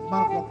hand and say,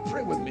 man of God,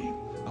 pray with me.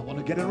 I want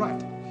to get it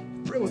right.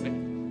 Pray with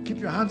me. Keep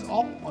your hands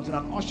up until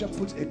an usher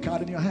puts a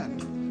card in your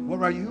hand.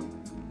 Where are you?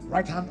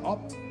 Right hand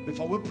up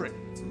before we pray.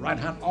 Right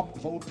hand up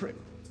before we pray.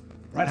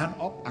 Right hand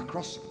up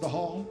across the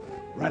hall.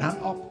 Right hand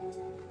up.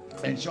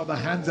 Ensure the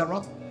hands are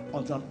up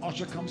until an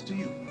usher comes to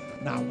you.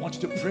 Now I want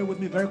you to pray with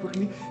me very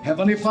quickly.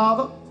 Heavenly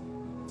Father,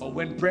 Oh,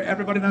 when pray,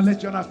 everybody now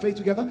let's join our faith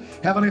together.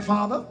 Heavenly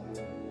Father,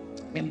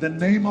 in the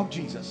name of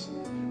Jesus,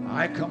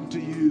 I come to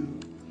you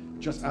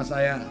just as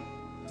I am.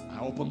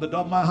 I open the door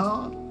of my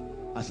heart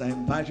as I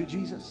invite you,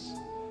 Jesus,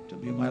 to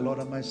be my Lord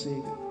and my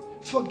Savior.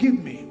 Forgive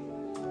me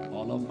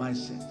all of my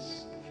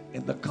sins.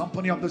 In the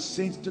company of the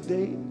saints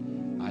today,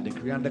 I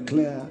decree and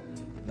declare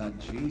that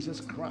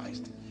Jesus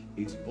Christ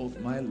is both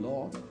my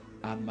Lord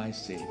and my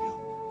Savior.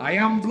 I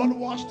am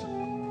blood-washed,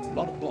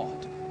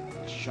 blood-bought,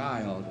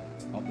 child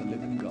of the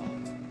living God.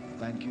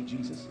 Thank you,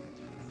 Jesus.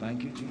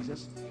 Thank you,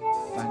 Jesus.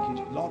 Thank you,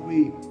 Jesus. Lord,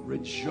 we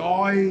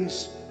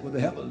rejoice with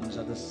the heavens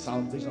at the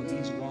salvation of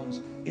these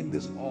ones in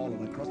this hall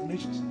and across the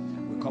nations.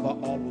 We cover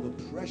all with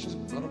the precious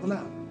blood of the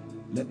Lamb.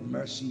 Let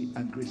mercy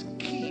and grace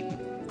keep,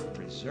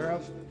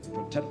 preserve,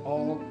 protect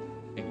all.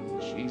 In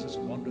Jesus'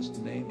 wondrous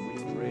name we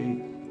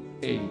pray.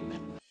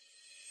 Amen.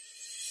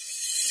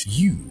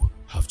 You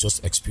have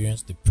just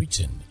experienced the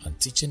preaching and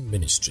teaching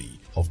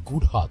ministry of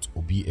Goodheart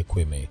Obi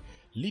Ekweme,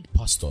 lead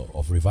pastor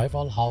of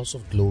Revival House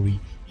of Glory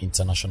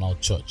International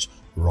Church,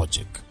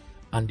 Rogic,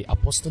 and the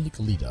apostolic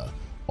leader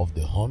of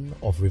the Horn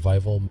of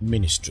Revival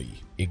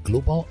Ministry, a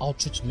global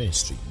outreach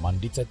ministry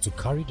mandated to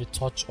carry the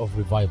torch of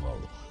revival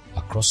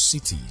across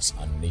cities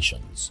and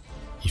nations.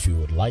 If you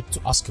would like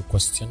to ask a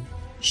question,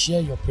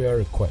 share your prayer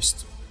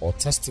request or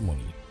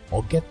testimony,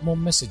 or get more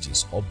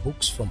messages or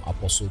books from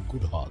Apostle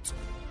Goodheart,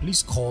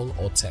 please call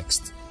or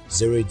text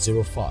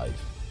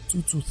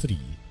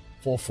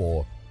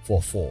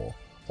 0805-223-4444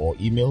 or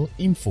email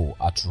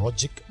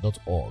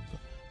info@rogic.org.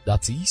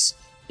 That is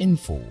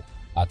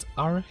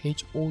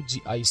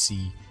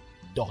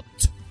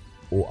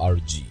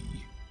info@rhogic.org.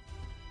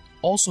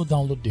 Also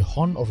download the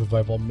Horn of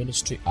Revival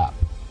Ministry app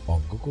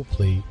on Google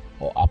Play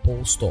or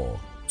Apple Store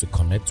to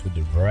connect with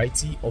the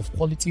variety of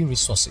quality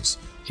resources,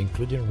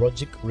 including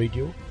Rogic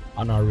Radio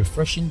and our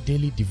refreshing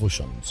daily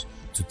devotions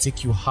to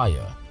take you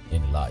higher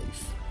in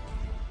life.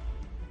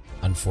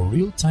 And for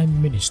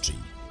real-time ministry,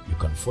 you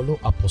can follow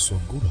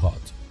Apostle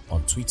Goodheart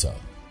on Twitter.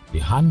 The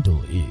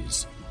handle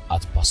is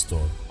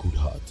 @Pastor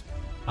Goodheart,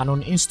 and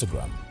on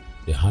Instagram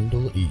the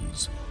handle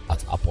is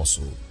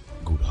 @Apostle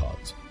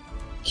Goodheart.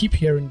 Keep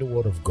hearing the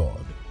word of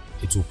God.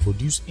 It will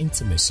produce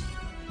intimacy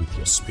with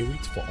your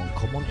spirit for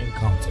uncommon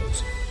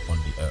encounters on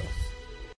the earth.